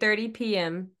 8:30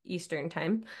 p.m. Eastern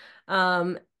Time.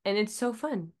 And it's so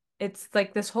fun. It's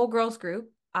like this whole girls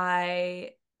group.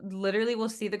 I literally will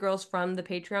see the girls from the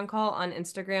Patreon call on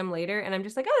Instagram later, and I'm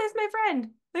just like, oh, there's my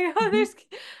friend. Like, oh, Mhm.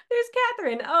 there's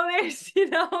Catherine. Oh, there's,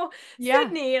 Yeah.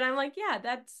 Sydney. And I'm like, yeah,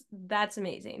 that's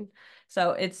amazing.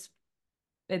 So it's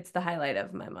the highlight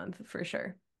of my month for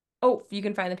sure. Oh, you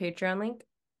can find the Patreon link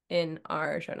in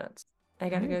our show notes. I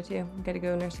All gotta right. go too. I gotta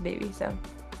go nurse a baby. So Love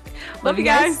love you you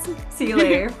guys. guys. See you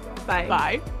later. Bye.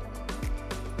 Bye.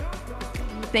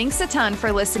 Thanks a ton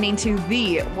for listening to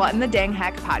the What in the Dang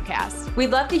Heck podcast.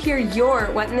 We'd love to hear your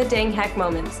what in the dang heck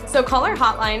moments. So call our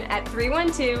hotline at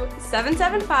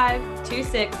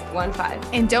 312-775-2615.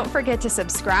 And don't forget to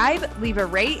subscribe, leave a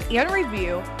rate and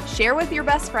review, share with your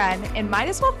best friend, and might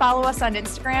as well follow us on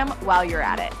Instagram while you're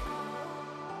at it.